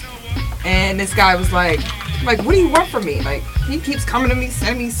and this guy was like, what do you want from me? Like, he keeps coming to me,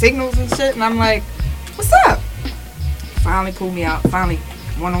 sending me signals and shit, and I'm like, what's up? Finally pulled me out. Finally,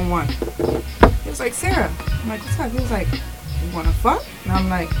 one-on-one. He was like, Sarah. I'm like, what's up? He was like, you want to fuck? And I'm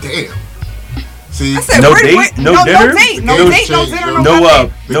like, damn. See, I said, no where, date, where, no no dinner, date, no no date, no change, dinner, yo. no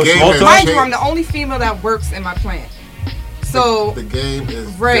nothing. no game small has talk. Mind you, I'm the only female that works in my plant. So, the game is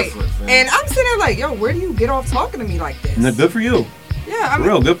right. different, fam. And I'm sitting there like, yo, where do you get off talking to me like this? No, good for you. Yeah, I For mean,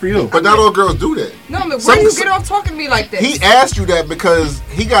 real, good for you. But not all girls do that. no, but Some- where do you get off talking to me like this? He asked you that because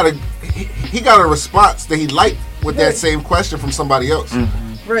he got a response that he liked with that Right. same question from somebody else.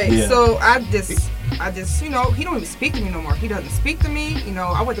 Right. Yeah. So I just, he don't even speak to me no more. He doesn't speak to me.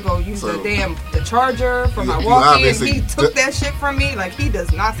 I went to go use So- the charger for my You walkie, and obviously he took d- that shit from me. Like, he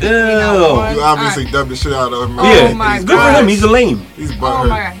does not speak to me Ew. now. one You obviously time. dubbed the shit out of him. Oh Yeah, my good for gosh. him. He's a lame. He's Oh butthurt.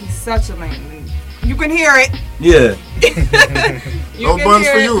 my god, he's such a lame. You can hear it. Yeah. You No can buns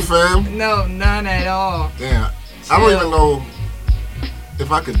hear for it. you, fam. No, none at all. Damn, I don't Chill. even know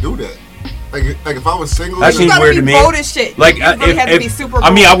if I could do that. Like if I was single, That You seems gotta weird be to me. bold as shit. Like, you really have to be super bold.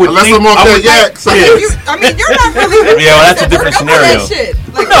 I would unless think, I'm off I that would, yak. So Yeah. You're not really. Yeah, well, that's a work different up for that scenario. shit.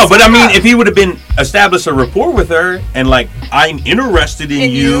 Like, No, but I what's mean, up? if he would have been established a rapport with her and like, I'm interested in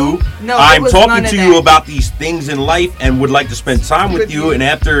In you? No, it I'm was talking none of to you that. about these things in life and would like to spend time with With you, you. and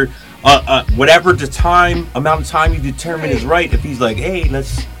after whatever the amount of time you determine is right, if he's like, hey,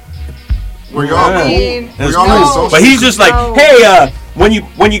 let's. were y'all I cool? mean, Were That's y'all cool. in social? But he's just like, No. hey,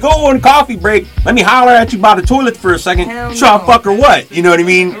 when you go on coffee break, let me holler at you by the toilet for a second. Hell Try to no. fuck or what? You know what I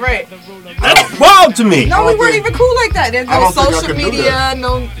mean? Right. That's wild to me. No, we don't weren't think- even cool like that. There's I no don't think I social could do media, that.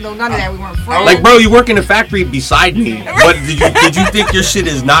 no, none of that. We weren't friends. Like, bro, you work in a factory beside me. What did you think your shit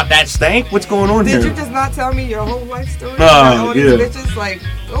is not that stank? What's going on Did here? you just not tell me your whole life story? Oh, All these yeah. bitches, like,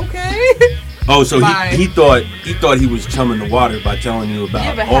 okay. Oh, so Bye. he thought he was chumming the water by telling you about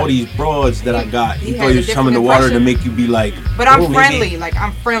Yeah, but all have- these broads that I got. he He had thought a he was chumming the different water to impression. make you be like. But I'm oh, maybe- friendly. Like,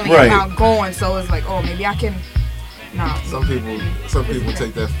 I'm friendly. Right. I'm outgoing. So it's like, oh, maybe I can. Nah. Some people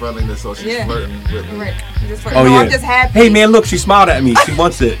take that friendliness, so she's Yeah. flirting with me. Right. Just for, Oh no, yeah. I'm just happy. Hey man, look, she smiled at me. She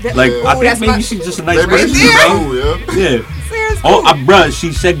wants it. That- Like Ooh, I think that's maybe my- she's just a nice Maybe person. she's Yeah. cool, yeah. Yeah. Serious Oh, cool. bruh,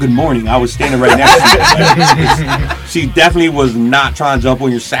 she said good morning. I was standing right next to her. She definitely was not trying to jump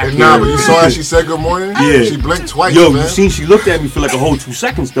on your sack. And nah, here. but you saw how she said good morning? Yeah. She blinked twice, Yo, man. you seen she looked at me for like a whole 2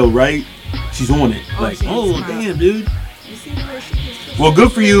 seconds though, right? She's on it. Oh, Like, she oh smiled. damn, dude. You see the way she just- Well,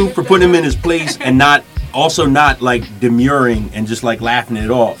 good for you for putting him in his place and not like demurring and just like laughing it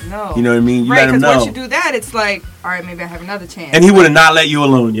off. No. You know what I mean? You right, let him because know. once you do that, it's like, all right, maybe I have another chance. And he would have Like, not let you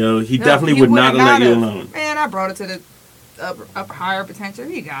alone, yo. He no, definitely he would not would've have let you have. alone. Man, I brought it to the up higher potential.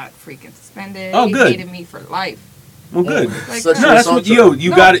 He got freaking suspended. Oh, he good. hated me for life. Well, good. Like, Sexual No, that's what assault you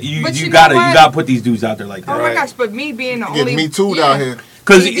No, got to you but you you got to know you what? got to put these dudes out there like Oh that. my Right. gosh! But me being the Getting only me too yeah. out here.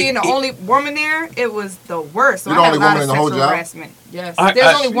 Cuz Me being the only woman there, it was the worst. So You're I the had only a lot woman of in the whole sexual job? harassment. Yes. I- There's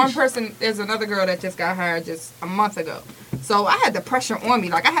I- only one person. There's another girl that just got hired just a month ago. So I had the pressure on me.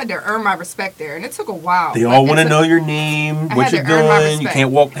 Like, I had to earn my respect there, and it took a while. they Like, all it want to took- know your name, I what had you're to earn my doing. You respect.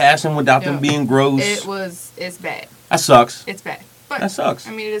 can't walk past them without them Yeah. being gross. It's bad. That sucks. It's bad. But That sucks.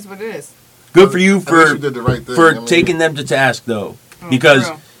 I mean, it is what it is. Good for you At least for you did the right thing. for I mean, taking them to task though, Oh, because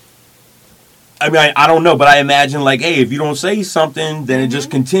for real. I mean I don't know, but I imagine like, hey, if you don't say something, then it just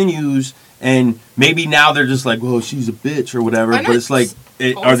Mm-hmm. continues, and maybe now they're just like, well, she's a bitch or whatever. I know. But it's like,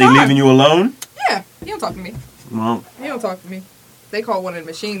 All are the they time. leaving you alone? Yeah, you don't talk to me. Well, You don't talk to me. They call one of the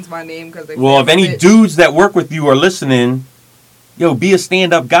machines my name because they. well, say if I'm a any bitch. dudes that work with you are listening, yo, be a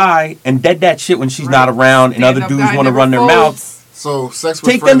stand-up guy and dead that shit when she's not around, and other Stand-up dudes guy want to never run their folds. mouth. So sex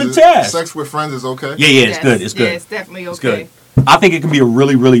with Take friends them to is, task. sex with friends is okay? Yeah, yeah, it's good. It's good. Yeah, it's definitely It's okay. good. I think it can be a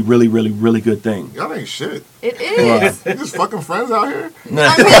really, really, really, really, really good thing. Y'all ain't shit. It Right. is. You just fucking friends out here?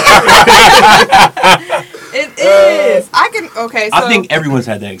 It is. I can. Okay. So I think everyone's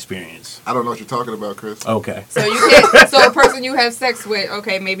had that experience. I don't know what you're talking about, Chris. Okay. So you can't. So a person you have sex with,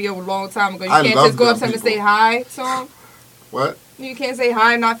 okay, maybe a long time ago, you I can't love just go up to them him and say people. hi to him. What? You can't say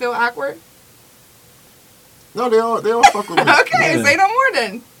hi and not feel awkward. No, they all fuck with me. Okay, Yeah. say no more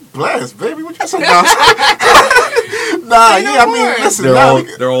then. Blast, baby. What you talking about? Nah, Say no yeah, I more. mean, listen.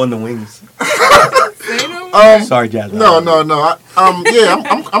 They're all in the wings. Say no more. Sorry, Jasmine. No.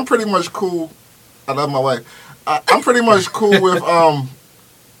 Yeah, I'm pretty much cool. I love my wife. I'm pretty much cool with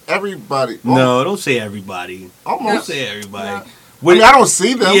everybody. No, don't say everybody. Don't Almost. say everybody. No. I mean, I don't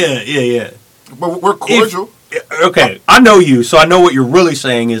see them. Yeah. But we're cordial. Okay, I know you, so I know what you're really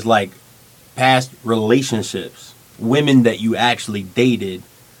saying is like past relationships, women that you actually dated.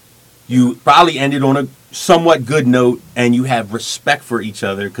 You probably ended on a somewhat good note, and you have respect for each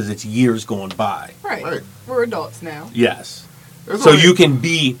other because it's years going by. Right. Right. We're adults now. Yes. There's So only- you can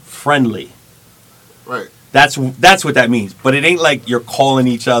be friendly. Right. That's what that means. But it ain't like you're calling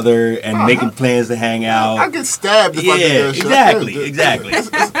each other and making plans to hang out. I get stabbed if I did that shit. Exactly.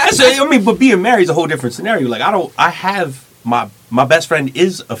 So, I mean, but being married is a whole different scenario. Like, I have my best friend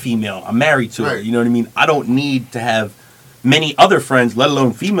is a female. I'm married to her. You know what I mean? I don't need to have many other friends, let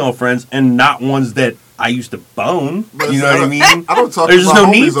alone female friends, and not ones that I used to bone. You know what I mean? I don't talk There's about no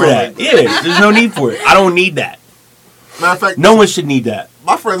homies need for that. Yeah, there's no need for it. I don't need that. Matter of fact, no one should need that.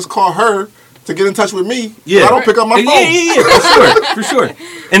 My friends call her to get in touch with me. Yeah, I don't pick up my phone. Yeah, for sure.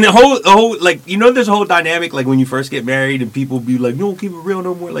 And the whole like, you know, there's a whole dynamic like when you first get married and people be like, "You don't keep it real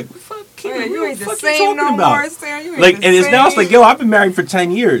no more." Like, fuck, keep it real. You ain't the Fuck same no more, Sarah. You ain't like, the and it's now it's same. like, yo, I've been married for 10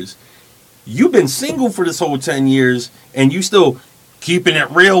 years. You've been single for this whole 10 years, and you still keeping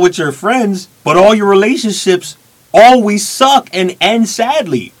it real with your friends, but all your relationships always suck and end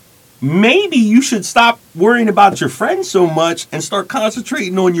sadly. Maybe you should stop worrying about your friends so much and start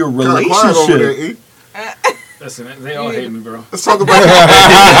concentrating on your relationship. Listen, they all hate me, bro. Let's talk about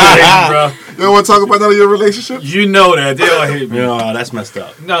bro. You don't want to talk about none of your relationships? You know that. They all hate me. No, that's messed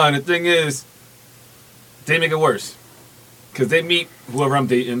up. No, and the thing is, they make it worse. Because they meet whoever I'm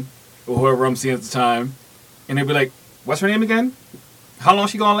dating or whoever I'm seeing at the time, and they be like, what's her name again? How long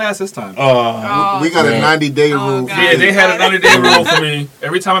she gonna last this time? We got a 90-day rule. Yeah, they had a 90-day rule for me.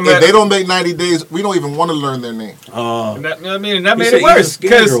 Every time I met, if they don't make 90 days, we don't even want to learn their name. And that, you know what I mean? And that made it worse.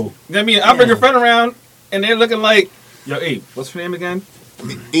 Because, you know what I mean? I bring a friend around, and they're looking like, yo, Abe, what's her name again?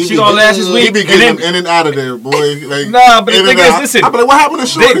 She gonna last this week. He be getting in and out of there, boy. Like, nah, but the thing is, listen. I be like, what happened to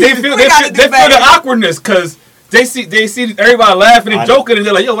Shorty? They feel the awkwardness, because they see everybody laughing and joking, and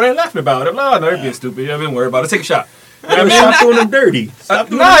they're like, yo, what are they laughing about? I'm like, oh, no, they're being stupid. You know what I mean? Worry about it. Take a shot. You know what I mean? Stop doing them dirty. Stop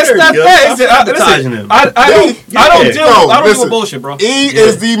doing No, them it's dirty, not yo. that. Stop sabotaging them. I don't deal with bullshit, bro. E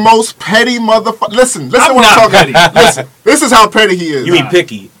is the most petty motherfucker. Listen what I'm talking about. Listen, this is how petty he is. You mean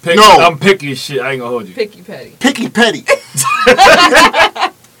picky? No. I'm picky as shit. I ain't gonna hold you. Picky petty. Picky petty.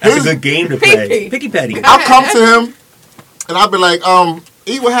 That's a good game to play. Picky petty. I'll come to him and I'll be like,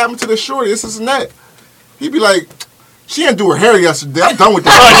 E, what happened to this Shorty? This and that. He'd be like, she didn't do her hair yesterday. I'm done with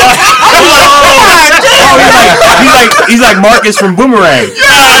that. He's like Marcus from Boomerang. Looking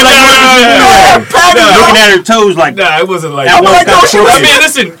at her toes like. Nah, it wasn't like. I mean,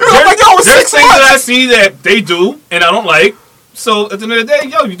 listen. There's things that I see that they do and I don't like. So at the end of the day,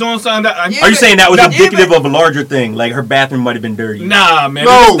 yo, you doing something that. Are you saying that was indicative of a larger thing? Like her bathroom might have been dirty. Nah, man.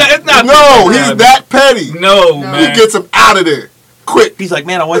 No, it's not. No, he's that petty. No, man. He gets him out of there. Quick. He's like,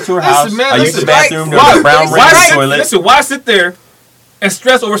 man, I went to her house. Man, I used the bathroom. Why, There's a brown ring toilet. Listen, why sit there and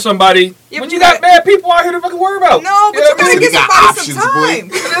stress over somebody when you got bad people out here to fucking worry about? No, but you gotta give somebody some time.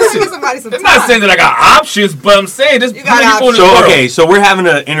 You gotta give somebody some time. I'm not saying that I got options, but I'm saying there's people in this world. Okay, so we're having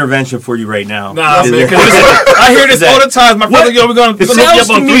an intervention for you right now. Nah, man, I hear this all the time. My brother, yo, we're gonna hook you up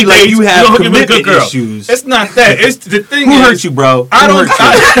on 3 days. You have commitment issues. It's not that. It's the thing. Who hurt you, bro? I don't.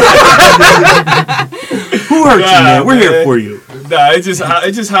 Who hurt you, man? We're here for you. Nah, it's just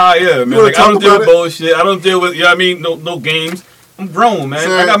how I am, man. Like, I don't deal with bullshit. I don't deal with, you know what I mean? No games. I'm grown, man.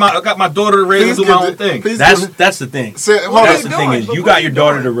 Sir, I got my daughter to raise and do my own thing. That's the thing. That's the thing is you got your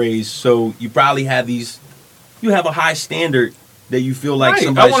daughter to raise, so you probably have you have a high standard that you feel like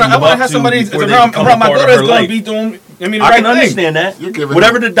somebody should live up to. I want to have somebody around my daughter that's going to be doing. I mean, I can understand that.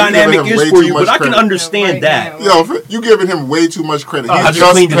 Whatever the dynamic is for you, but I can understand that. Yo, you giving him way too much credit. I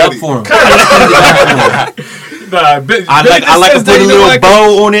just cleaned it up for him. I like to put a little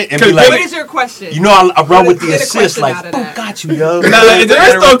bow on it and be like, what is your question? You know, I run with the assist like, oh, got you, yo. There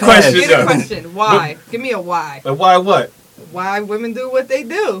is no question. Get a question. Why? Give me a why. Why what? Why women do what they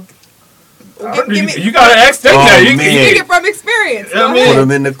do. You gotta ask them that. You get it from experience. Put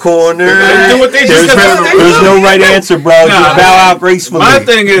them in the corner. Do what they do. There's no right answer, bro. Just bow out gracefully. My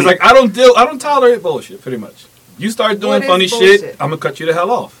thing is, like, I don't tolerate bullshit, pretty much. You start doing funny shit, I'm gonna cut you the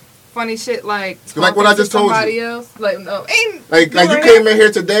hell off. Funny shit like what I just told somebody you. Else. Like no, ain't like you came in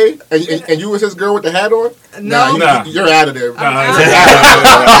here today and you was his girl with the hat on. No, you're out of there. I'm out of there.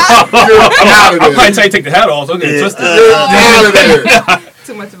 I'll probably tell you to take the hat off. So get twisted. You're out of there.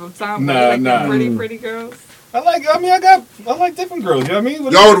 Too much of a time. Nah. Pretty girls. I like different girls. You know what I mean?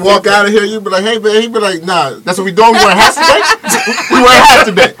 Y'all would walk out of here. You'd be like, hey, man. He'd be like, nah. That's what we doing. We wearing hats today. We wearing hats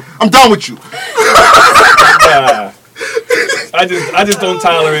today. I'm done with you. Nah. I just don't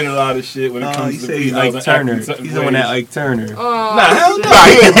tolerate a lot of shit when it comes to he's like Turner. He's doing that like Turner. Nah, hell no. Nah,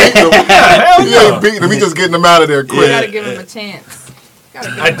 he ain't beating him. Hell He no. ain't beating him. He just getting him out of there quick. You gotta give him a chance.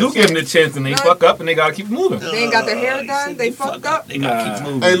 I do give them the chance and they fuck up and they gotta keep moving. They ain't got their hair done. They fucked up. They gotta keep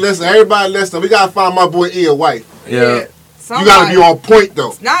moving. Hey, listen, everybody listen. We gotta find my boy E a wife. Yeah. You gotta be on point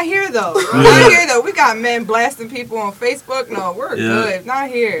though. Not here though. Not here though. We got men blasting people on Facebook. No, we're good. Not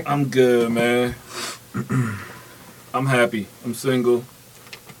here. I'm good, man. I'm happy. I'm single.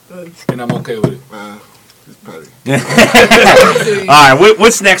 And I'm okay with it. It's petty. All right,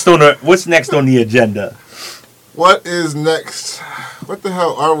 what's next on the agenda? What is next? What the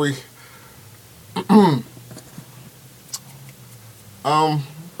hell are we?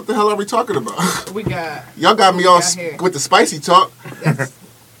 What the hell are we talking about? We got. Y'all got me all here? with the spicy talk.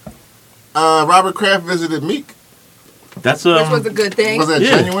 Robert Kraft visited Meek. That's Which was a good thing. Was that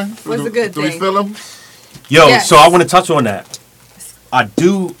genuine? Was a good Do we thing. feel him? Yo, Yes. so I want to touch on that. I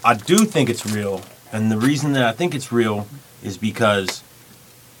do think it's real, and the reason that I think it's real is because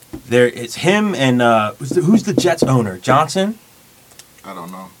it's him and who's the Jets owner? Johnson? I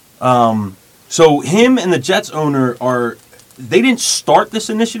don't know. So him and the Jets owner they didn't start this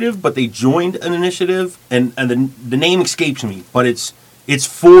initiative, but they joined an initiative, and the name escapes me, but it's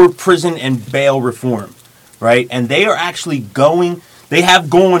for prison and bail reform, right? And they are actually they have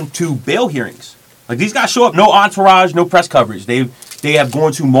gone to bail hearings. Like, these guys show up, no entourage, no press coverage. They have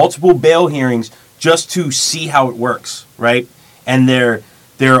gone to multiple bail hearings just to see how it works, right? And they're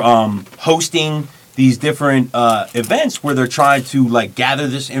hosting these different events where they're trying to, like, gather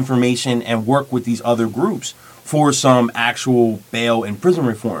this information and work with these other groups for some actual bail and prison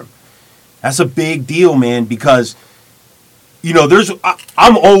reform. That's a big deal, man, because, you know,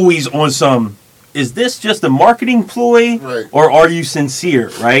 I'm always on some, is this just a marketing ploy, right, or are you sincere,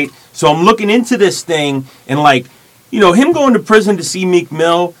 right? So I'm looking into this thing, and, like, you know, him going to prison to see Meek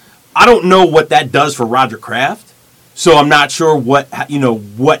Mill, I don't know what that does for Roger Kraft. So I'm not sure what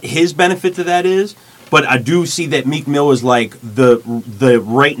his benefit to that is, but I do see that Meek Mill is like the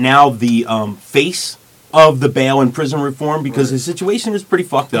right now the face of the bail and prison reform, because his situation is pretty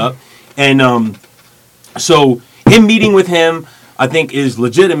fucked up, and so him meeting with him, I think, is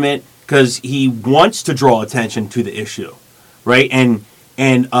legitimate because he wants to draw attention to the issue, right? And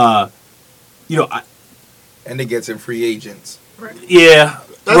you know, and it gets in free agents. yeah.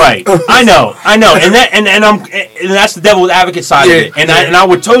 Right, I know, and that's the devil's advocate side of it, and I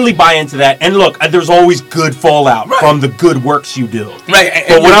would totally buy into that. And look, there's always good fallout from the good works you do. Right,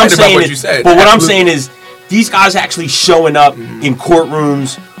 But what I'm saying is, these guys actually showing up in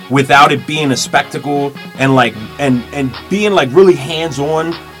courtrooms without it being a spectacle, and like and being like really hands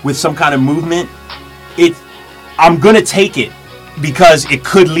on with some kind of movement. I'm gonna take it, because it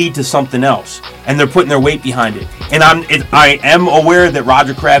could lead to something else, and they're putting their weight behind it. And I am aware that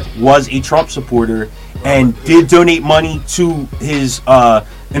Roger Kraft was a Trump supporter and did donate money to his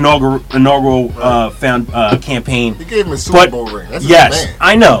inaugural campaign. He gave him a Super Bowl ring. That's yes, his man.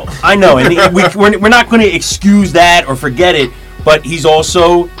 I know, and we're not going to excuse that or forget it. But he's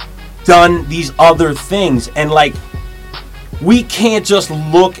also done these other things, and like, we can't just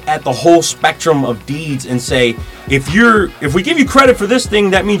look at the whole spectrum of deeds and say, if we give you credit for this thing,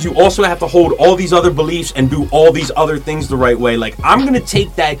 that means you also have to hold all these other beliefs and do all these other things the right way. Like, I'm gonna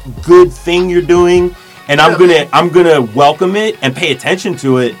take that good thing you're doing, and I'm gonna welcome it and pay attention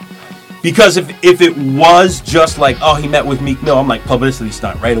to it, because if it was just like, oh, he met with Meek Mill, I'm like, publicity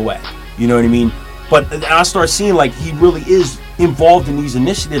stunt right away. You know what I mean? But I start seeing, like, he really is involved in these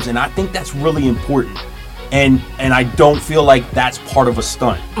initiatives, and I think that's really important. And I don't feel like that's part of a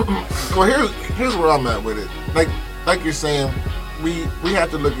stunt. Well, here's where I'm at with it. Like you're saying, we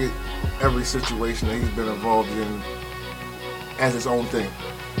have to look at every situation that he's been involved in as his own thing.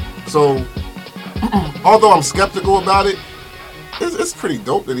 So, although I'm skeptical about it, it's pretty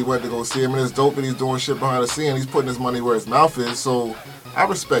dope that he went to go see him, and it's dope that he's doing shit behind the scene. He's putting his money where his mouth is. So, I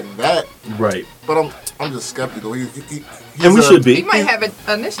respect that. Right. But I'm just skeptical. And we should be. He might have an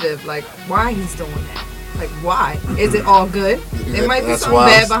initiative, like, why he's doing that. Like, why? Is it all good? There might be something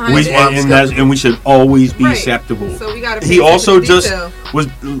bad behind it. And we should always be acceptable. So we gotta. He also just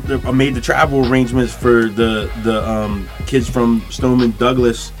made the travel arrangements for the kids from Stoneman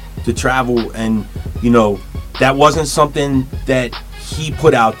Douglas to travel, and you know, that wasn't something that he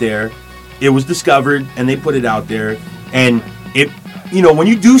put out there. It was discovered, and they put it out there. And it, you know, when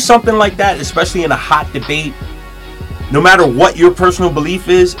you do something like that, especially in a hot debate, no matter what your personal belief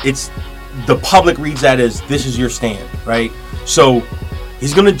is, the public reads that as, this is your stand, right? So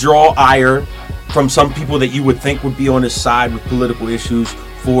he's going to draw ire from some people that you would think would be on his side with political issues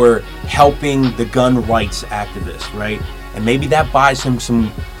for helping the gun rights activists, right? And maybe that buys him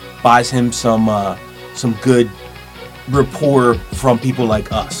some good rapport from people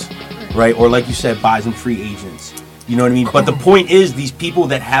like us, right? Or like you said, buys him free agents. You know what I mean? But the point is, these people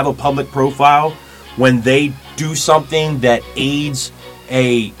that have a public profile, when they do something that aids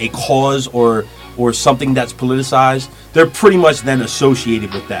a cause or something that's politicized, they're pretty much then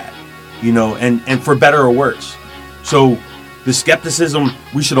associated with that, you know, and for better or worse. So the skepticism,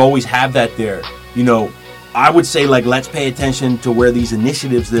 we should always have that there. you know, I would say, like, let's pay attention to where these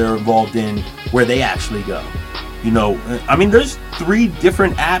initiatives they're involved in, where they actually go. You know, I mean, there's 3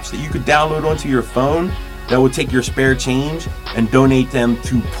 different apps that you could download onto your phone that would take your spare change and donate them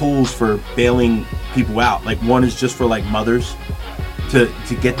to pools for bailing people out. Like, one is just for, like, mothers to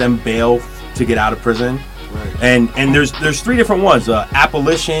get them bail to get out of prison. Right. And there's 3 different ones: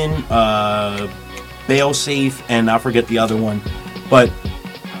 Abolition, Bail Safe, and I forget the other one. But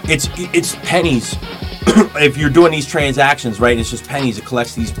it's pennies. If you're doing these transactions, right? It's just pennies. It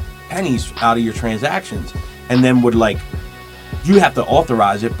collects these pennies out of your transactions, and then would, like, you have to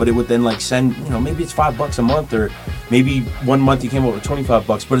authorize it, but it would then, like, send, you know, maybe it's $5 a month, or maybe one month you came up with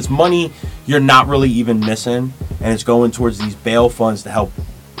 $25, but it's money you're not really even missing, and it's going towards these bail funds to help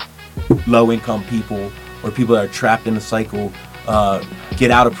low-income people or people that are trapped in a cycle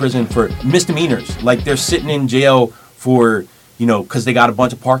get out of prison for misdemeanors. Like, they're sitting in jail for, you know, because they got a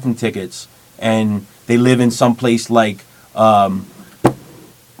bunch of parking tickets, and they live in some place like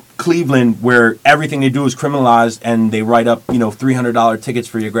Cleveland, where everything they do is criminalized, and they write up, you know, $300 tickets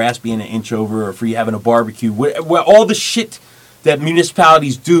for your grass being an inch over, or for you having a barbecue, where all the shit that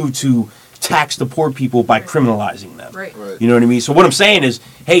municipalities do to tax the poor people by criminalizing them. Right. You know what I mean? So what I'm saying is,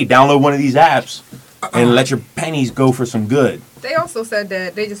 hey, download one of these apps and let your pennies go for some good. They also said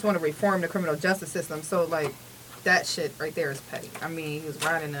that they just want to reform the criminal justice system. So, like, that shit right there is petty. I mean, he was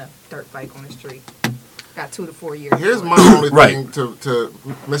riding a dirt bike on the street. Got 2 to 4 years. Here's my only Right. thing to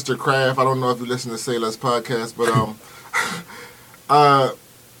Mr. Kraft. I don't know if you listen to Say Less podcast, but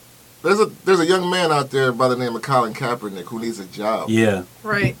there's a young man out there by the name of Colin Kaepernick who needs a job. Yeah.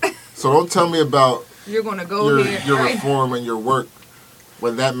 Right. So don't tell me about You're going to go your right. reform and your work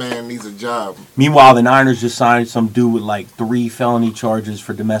when that man needs a job. Meanwhile, the Niners just signed some dude with like 3 felony charges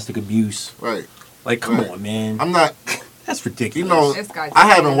for domestic abuse. Right. Like, come Right. on, man. I'm not. That's You ridiculous. know, This guy's I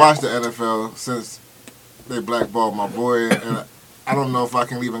haven't just- watched the NFL since they blackballed my boy, and I don't know if I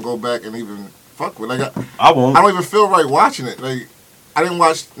can even go back and even fuck with. Like, I won't. I don't even feel right watching it. Like, I didn't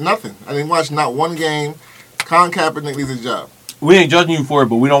watch nothing. I didn't watch not one game. Colin Kaepernick needs a job. We ain't judging you for it,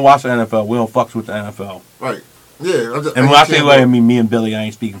 but we don't watch the NFL. We don't fucks with the NFL. Right. Yeah. And when I say like, I mean me and Billy. I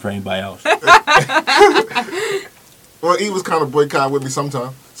ain't speaking for anybody else. Well, he was kind of boycott with me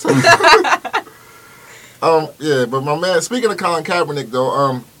sometime. So, yeah, but my man, speaking of Colin Kaepernick,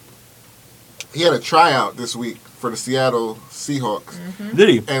 though, he had a tryout this week for the Seattle Seahawks. Did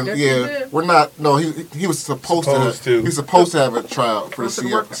he? And Yes, he yeah, did. we're not. No, he was supposed to. He's supposed to have a tryout for the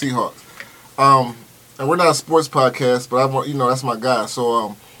Supposed to Seahawks. And we're not a sports podcast, but I want, you know, that's my guy.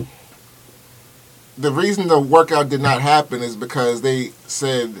 So the reason the workout did not happen is because they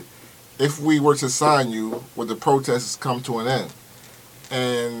said if we were to sign you, would the protests come to an end?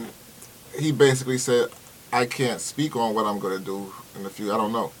 And he basically said, I can't speak on what I'm going to do in the future. I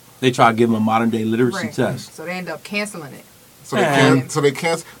don't know. They try to give him a modern day literacy Right. test. So they end up canceling it. So they Man. can't. So they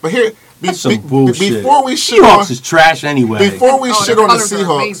can't. But here, That's some bullshit. before we shit on, Seahawks is trash anyway. before we Oh, shit the on the colors are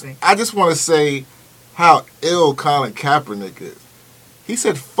Seahawks, amazing. I just want to say how ill Colin Kaepernick is. He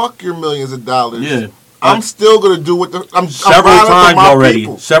said, "Fuck your millions of dollars. Yeah. I'm still gonna do what I'm Several riding for times my already.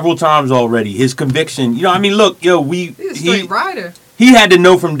 people." Several times already. His conviction. You know, I mean, look, yo, He's a straight rider. he had to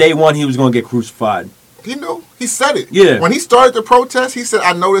know from day one he was going to get crucified. He knew. He said it. Yeah. When he started the protest, he said,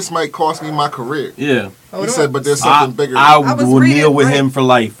 "I know this might cost me my career." Yeah. Hold He on. said, "But there's I something bigger." I was will reading, kneel with right. him for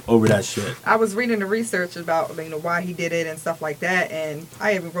life over that shit. I was reading the research about, you know, why he did it and stuff like that, and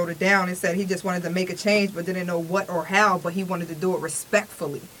I even wrote it down. It said he just wanted to make a change, but didn't know what or how. But he wanted to do it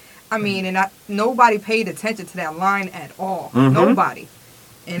respectfully. I mean, and nobody paid attention to that line at all. Mhm. Nobody,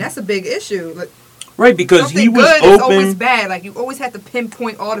 and that's a big issue. Like, Right, because something he was good is always open. bad. Like, you always have to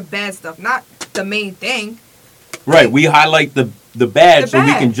pinpoint all the bad stuff, not the main thing. Right, we highlight the bad The so we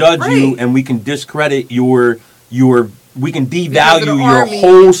bad, can judge you right. and we can discredit your we can Because of devalue the your army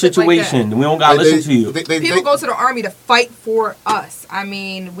whole and shit like situation. We don't gotta They- listen to you. People go to the army to fight for us. I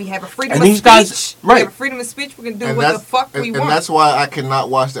mean, we have a freedom And of these speech. guys- We right. have a freedom of speech. We can do and what the fuck we and want. that's why I cannot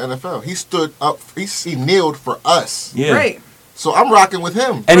watch the NFL. He stood up. He kneeled for us. Yeah. Right. So I'm rocking with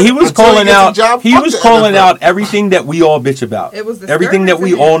him. And he was Until calling gets a out. job, He fuck was the calling NFL. out everything that we all bitch about. It was Everything that we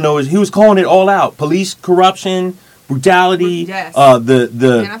disturbing to all me. know is he was calling it all out. Police corruption, brutality, Yes. the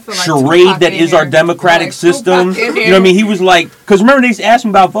Man, I feel like charade Tupac that in is our here. democratic Like system. Tupac in You know here. what I mean? He was like, because remember they asked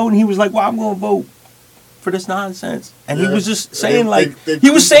him about voting. He was like, "Well, I'm going to vote for this nonsense," and he Yeah. was just saying They he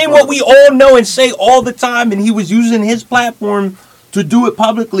was saying what we all know and say all the time, and he was using his platform to do it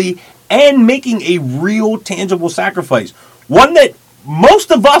publicly and making a real tangible sacrifice, one that most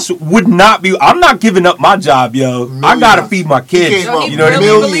of us would not be. I'm not giving up my job, yo. I gotta Millions. feed my He kids. came No, up he You know what I really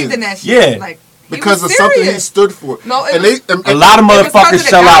mean? millions. believed in that shit. Yeah. Like, because was of something he serious. stood for. No, it and was- A lot of It was 'cause motherfuckers of the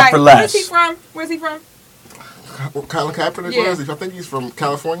sell guy. out for less. Where's he from? Colin Kaepernick, Yeah. where is he? I think he's from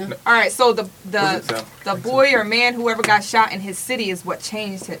California. All right, so Was it so? the boy or man, whoever got shot in his city, is what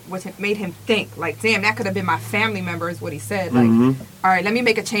changed it, what made him think like, damn, that could have been my family member, is what he said. Like, all right, let me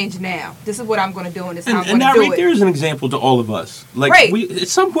make a change now. This is what I'm going to do, and this is how I'm And going that to do right it. there is an example to all of us. Like, Right. we at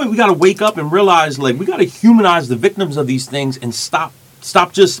some point we got to wake up and realize, like, we got to humanize the victims of these things and stop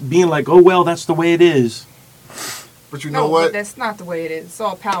just being like, oh well, that's the way it is. But you No, know but what? that's not the way it is. It's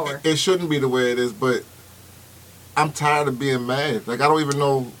all power. It shouldn't be the way it is, but I'm tired of being mad. Like I don't even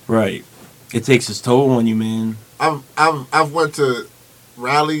know. Right. It takes its toll on you, man. I've went to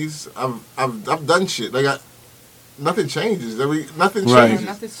rallies. I've done shit. Like nothing changes. Nothing Right. changes.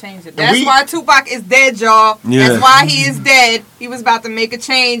 Nothing's changed. And That's we- why Tupac is dead, y'all. Yeah. That's why he is dead. He was about to make a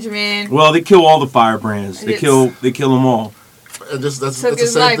change, man. Well, they kill all the firebrands. They It's- kill them all. And just that's Took the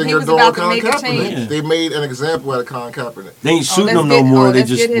his same life. thing He they're was doing about with to Colin make a Kaepernick. change. They made an example out of Colin Kaepernick. They ain't shooting let's them no get- more. oh, They let's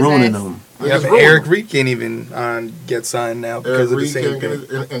just get his ruining ass. them. They Yeah, just but ruined Eric him. Reed can't even get signed now because Eric of the Reed same can't thing.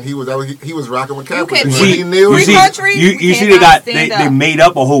 get it, and he was rocking with You Kaepernick. can't- When See, he kneeled, Free see, country, you we see, cannot they stand up. made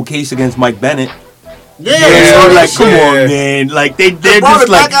up a whole case against Mike Bennett. yeah, Yeah, So like, shit. come on, Yeah. man. Like they're brought just it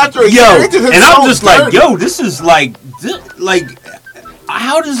back like, after a yo, year. They did him and I'm so just like, dirty. yo, this is like,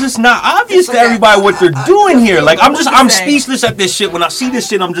 how does this not obvious to like everybody what they're doing here? Like, I'm what you say. speechless at this shit. When I see this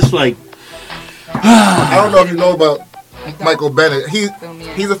shit, I'm just like, I don't know if you know about Michael Bennett. Fill me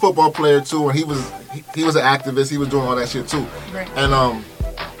in. He's a football player too, and he was an activist. He was doing all that shit too. Right. And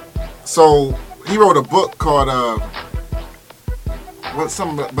so he wrote a book called what's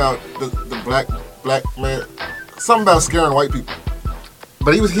something about the black man, something about scaring white people.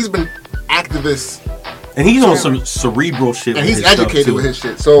 But he's been activist, and he's on some cerebral shit. and with he's his stuff, educated too. with his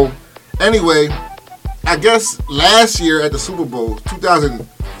shit. So anyway, I guess last year at the Super Bowl,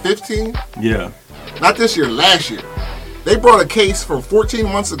 2015. Yeah. Not this year, last year. They brought a case from 14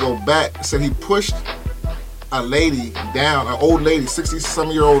 months ago back, said he pushed a lady down, an old lady,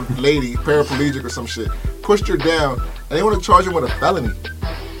 60-some-year-old lady, paraplegic or some shit, pushed her down, and they want to charge him with a felony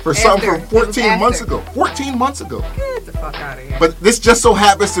for something After. from 14 It was months after. ago. 14 months ago. Get the fuck out of here. But this just so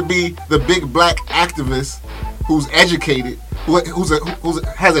happens to be the big black activist who's educated, who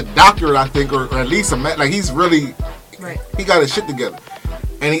has a doctorate, I think, or at least like he's really, Right. he got his shit together.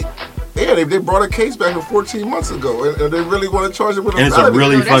 And they brought a case back from 14 months ago, and they really want to charge him with a And it's a felony.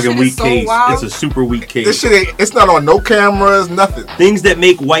 really Yo, that fucking shit weak is so case. wild. It's a super weak case. This shit it's not on no cameras, nothing. Things that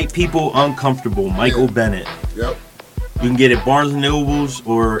make white people uncomfortable. Michael Yeah. Bennett. Yep. You can get it at Barnes and Nobles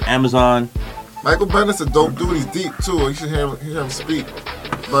or Amazon. Michael Bennett's a dope dude. He's deep too. You should hear him speak.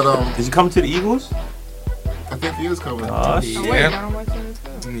 But Is he coming to the Eagles? I think he is coming. Oh, Oh, shit. wait, Yeah. y'all don't watch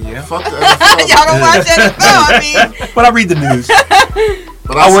NFL? Yeah. Fuck the NFL. Y'all don't watch NFL, I mean. But I read the news.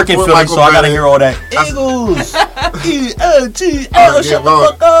 But I work in support Philly, Michael so I gotta Bennett. hear all that. Eagles. E-O-G-L. Yeah, Shut well, the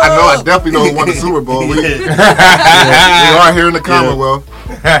fuck up. I know. I definitely know who won the Super Bowl. We Yeah. are here in the Commonwealth.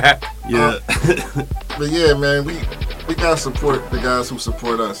 Yeah. But yeah, man, we gotta support the guys who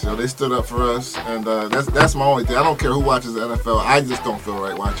support us. They stood up for us, and that's my only thing. I don't care who watches the NFL. I just don't feel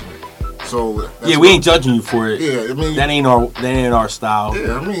right watching it. So that's Yeah, we ain't judging you for it. Yeah, I mean, That ain't our style.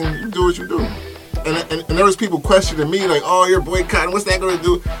 yeah, I mean, you do what you do. And there was people questioning me like, "Oh, you're boycotting. What's that gonna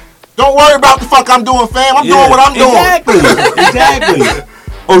do?" Don't worry about the fuck I'm doing, fam. I'm doing what I'm doing. Exactly. Exactly.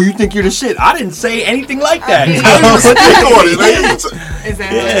 Oh, you think you're the shit? I didn't say anything like that. I mean, I didn't even speak on it. Like, Is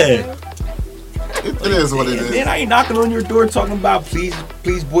that Yeah. it is what it And is. then I ain't knocking on your door talking about please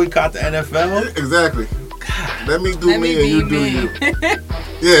boycott the NFL. Exactly. Let me do Let me me and you be do me. you.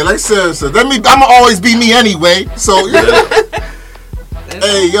 Yeah, like Sarah said, I'ma always be me anyway. So yeah.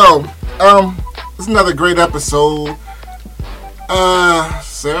 Hey yo, it's another great episode.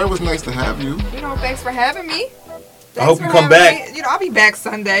 Sarah, it was nice to have you. Thanks for having me. I hope Thanks you for come having back. me. I'll be back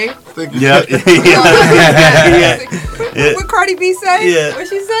Sunday. Thank you. Yeah. Yeah. What Cardi B say? Yeah. What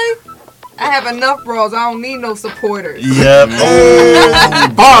she say? I have enough bros. I don't need no supporters. Yep.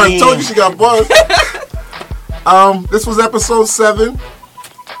 Oh, bars. Told you she got bars. This was episode 7.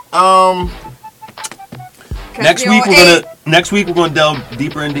 Next week we're gonna delve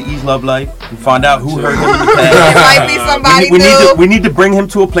deeper into E's love life and find out who hurt him in the It past. might be somebody We new. need to bring him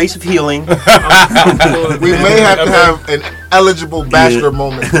to a place of healing. We may have to have an eligible bachelor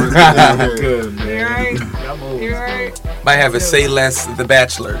moment for it. Good, man. You right? Y'all move. You right? Might have a Say Less The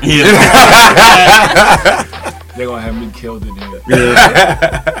Bachelor. Yeah. They're gonna have me killed in here.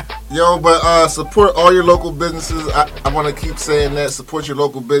 Yo, but support all your local businesses. I want to keep saying that. Support your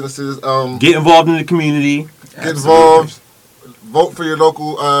local businesses. Get involved in the community. Get involved. Vote for your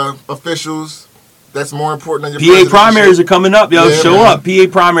local officials. That's more important than your PA primaries are coming up, yo. Yeah, Show man. up. PA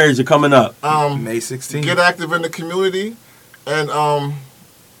primaries are coming up. May 16th. Get active in the community, and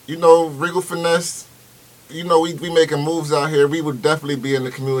you know, Regal Finesse. You know, we making moves out here. We would definitely be in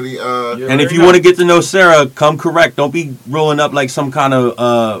the community. And if you want to get to know Sarah, come correct. Don't be rolling up like some kind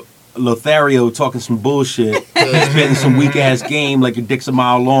of Lothario talking some bullshit, spitting some weak ass game like your dick's a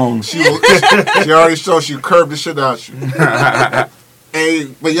mile long. She already showed she curved the shit out you. Hey,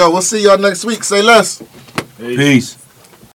 but yo, we'll see y'all next week. Say less. Peace.